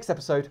on the next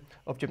episode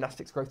of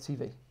Gymnastics Growth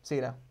TV. See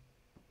you now.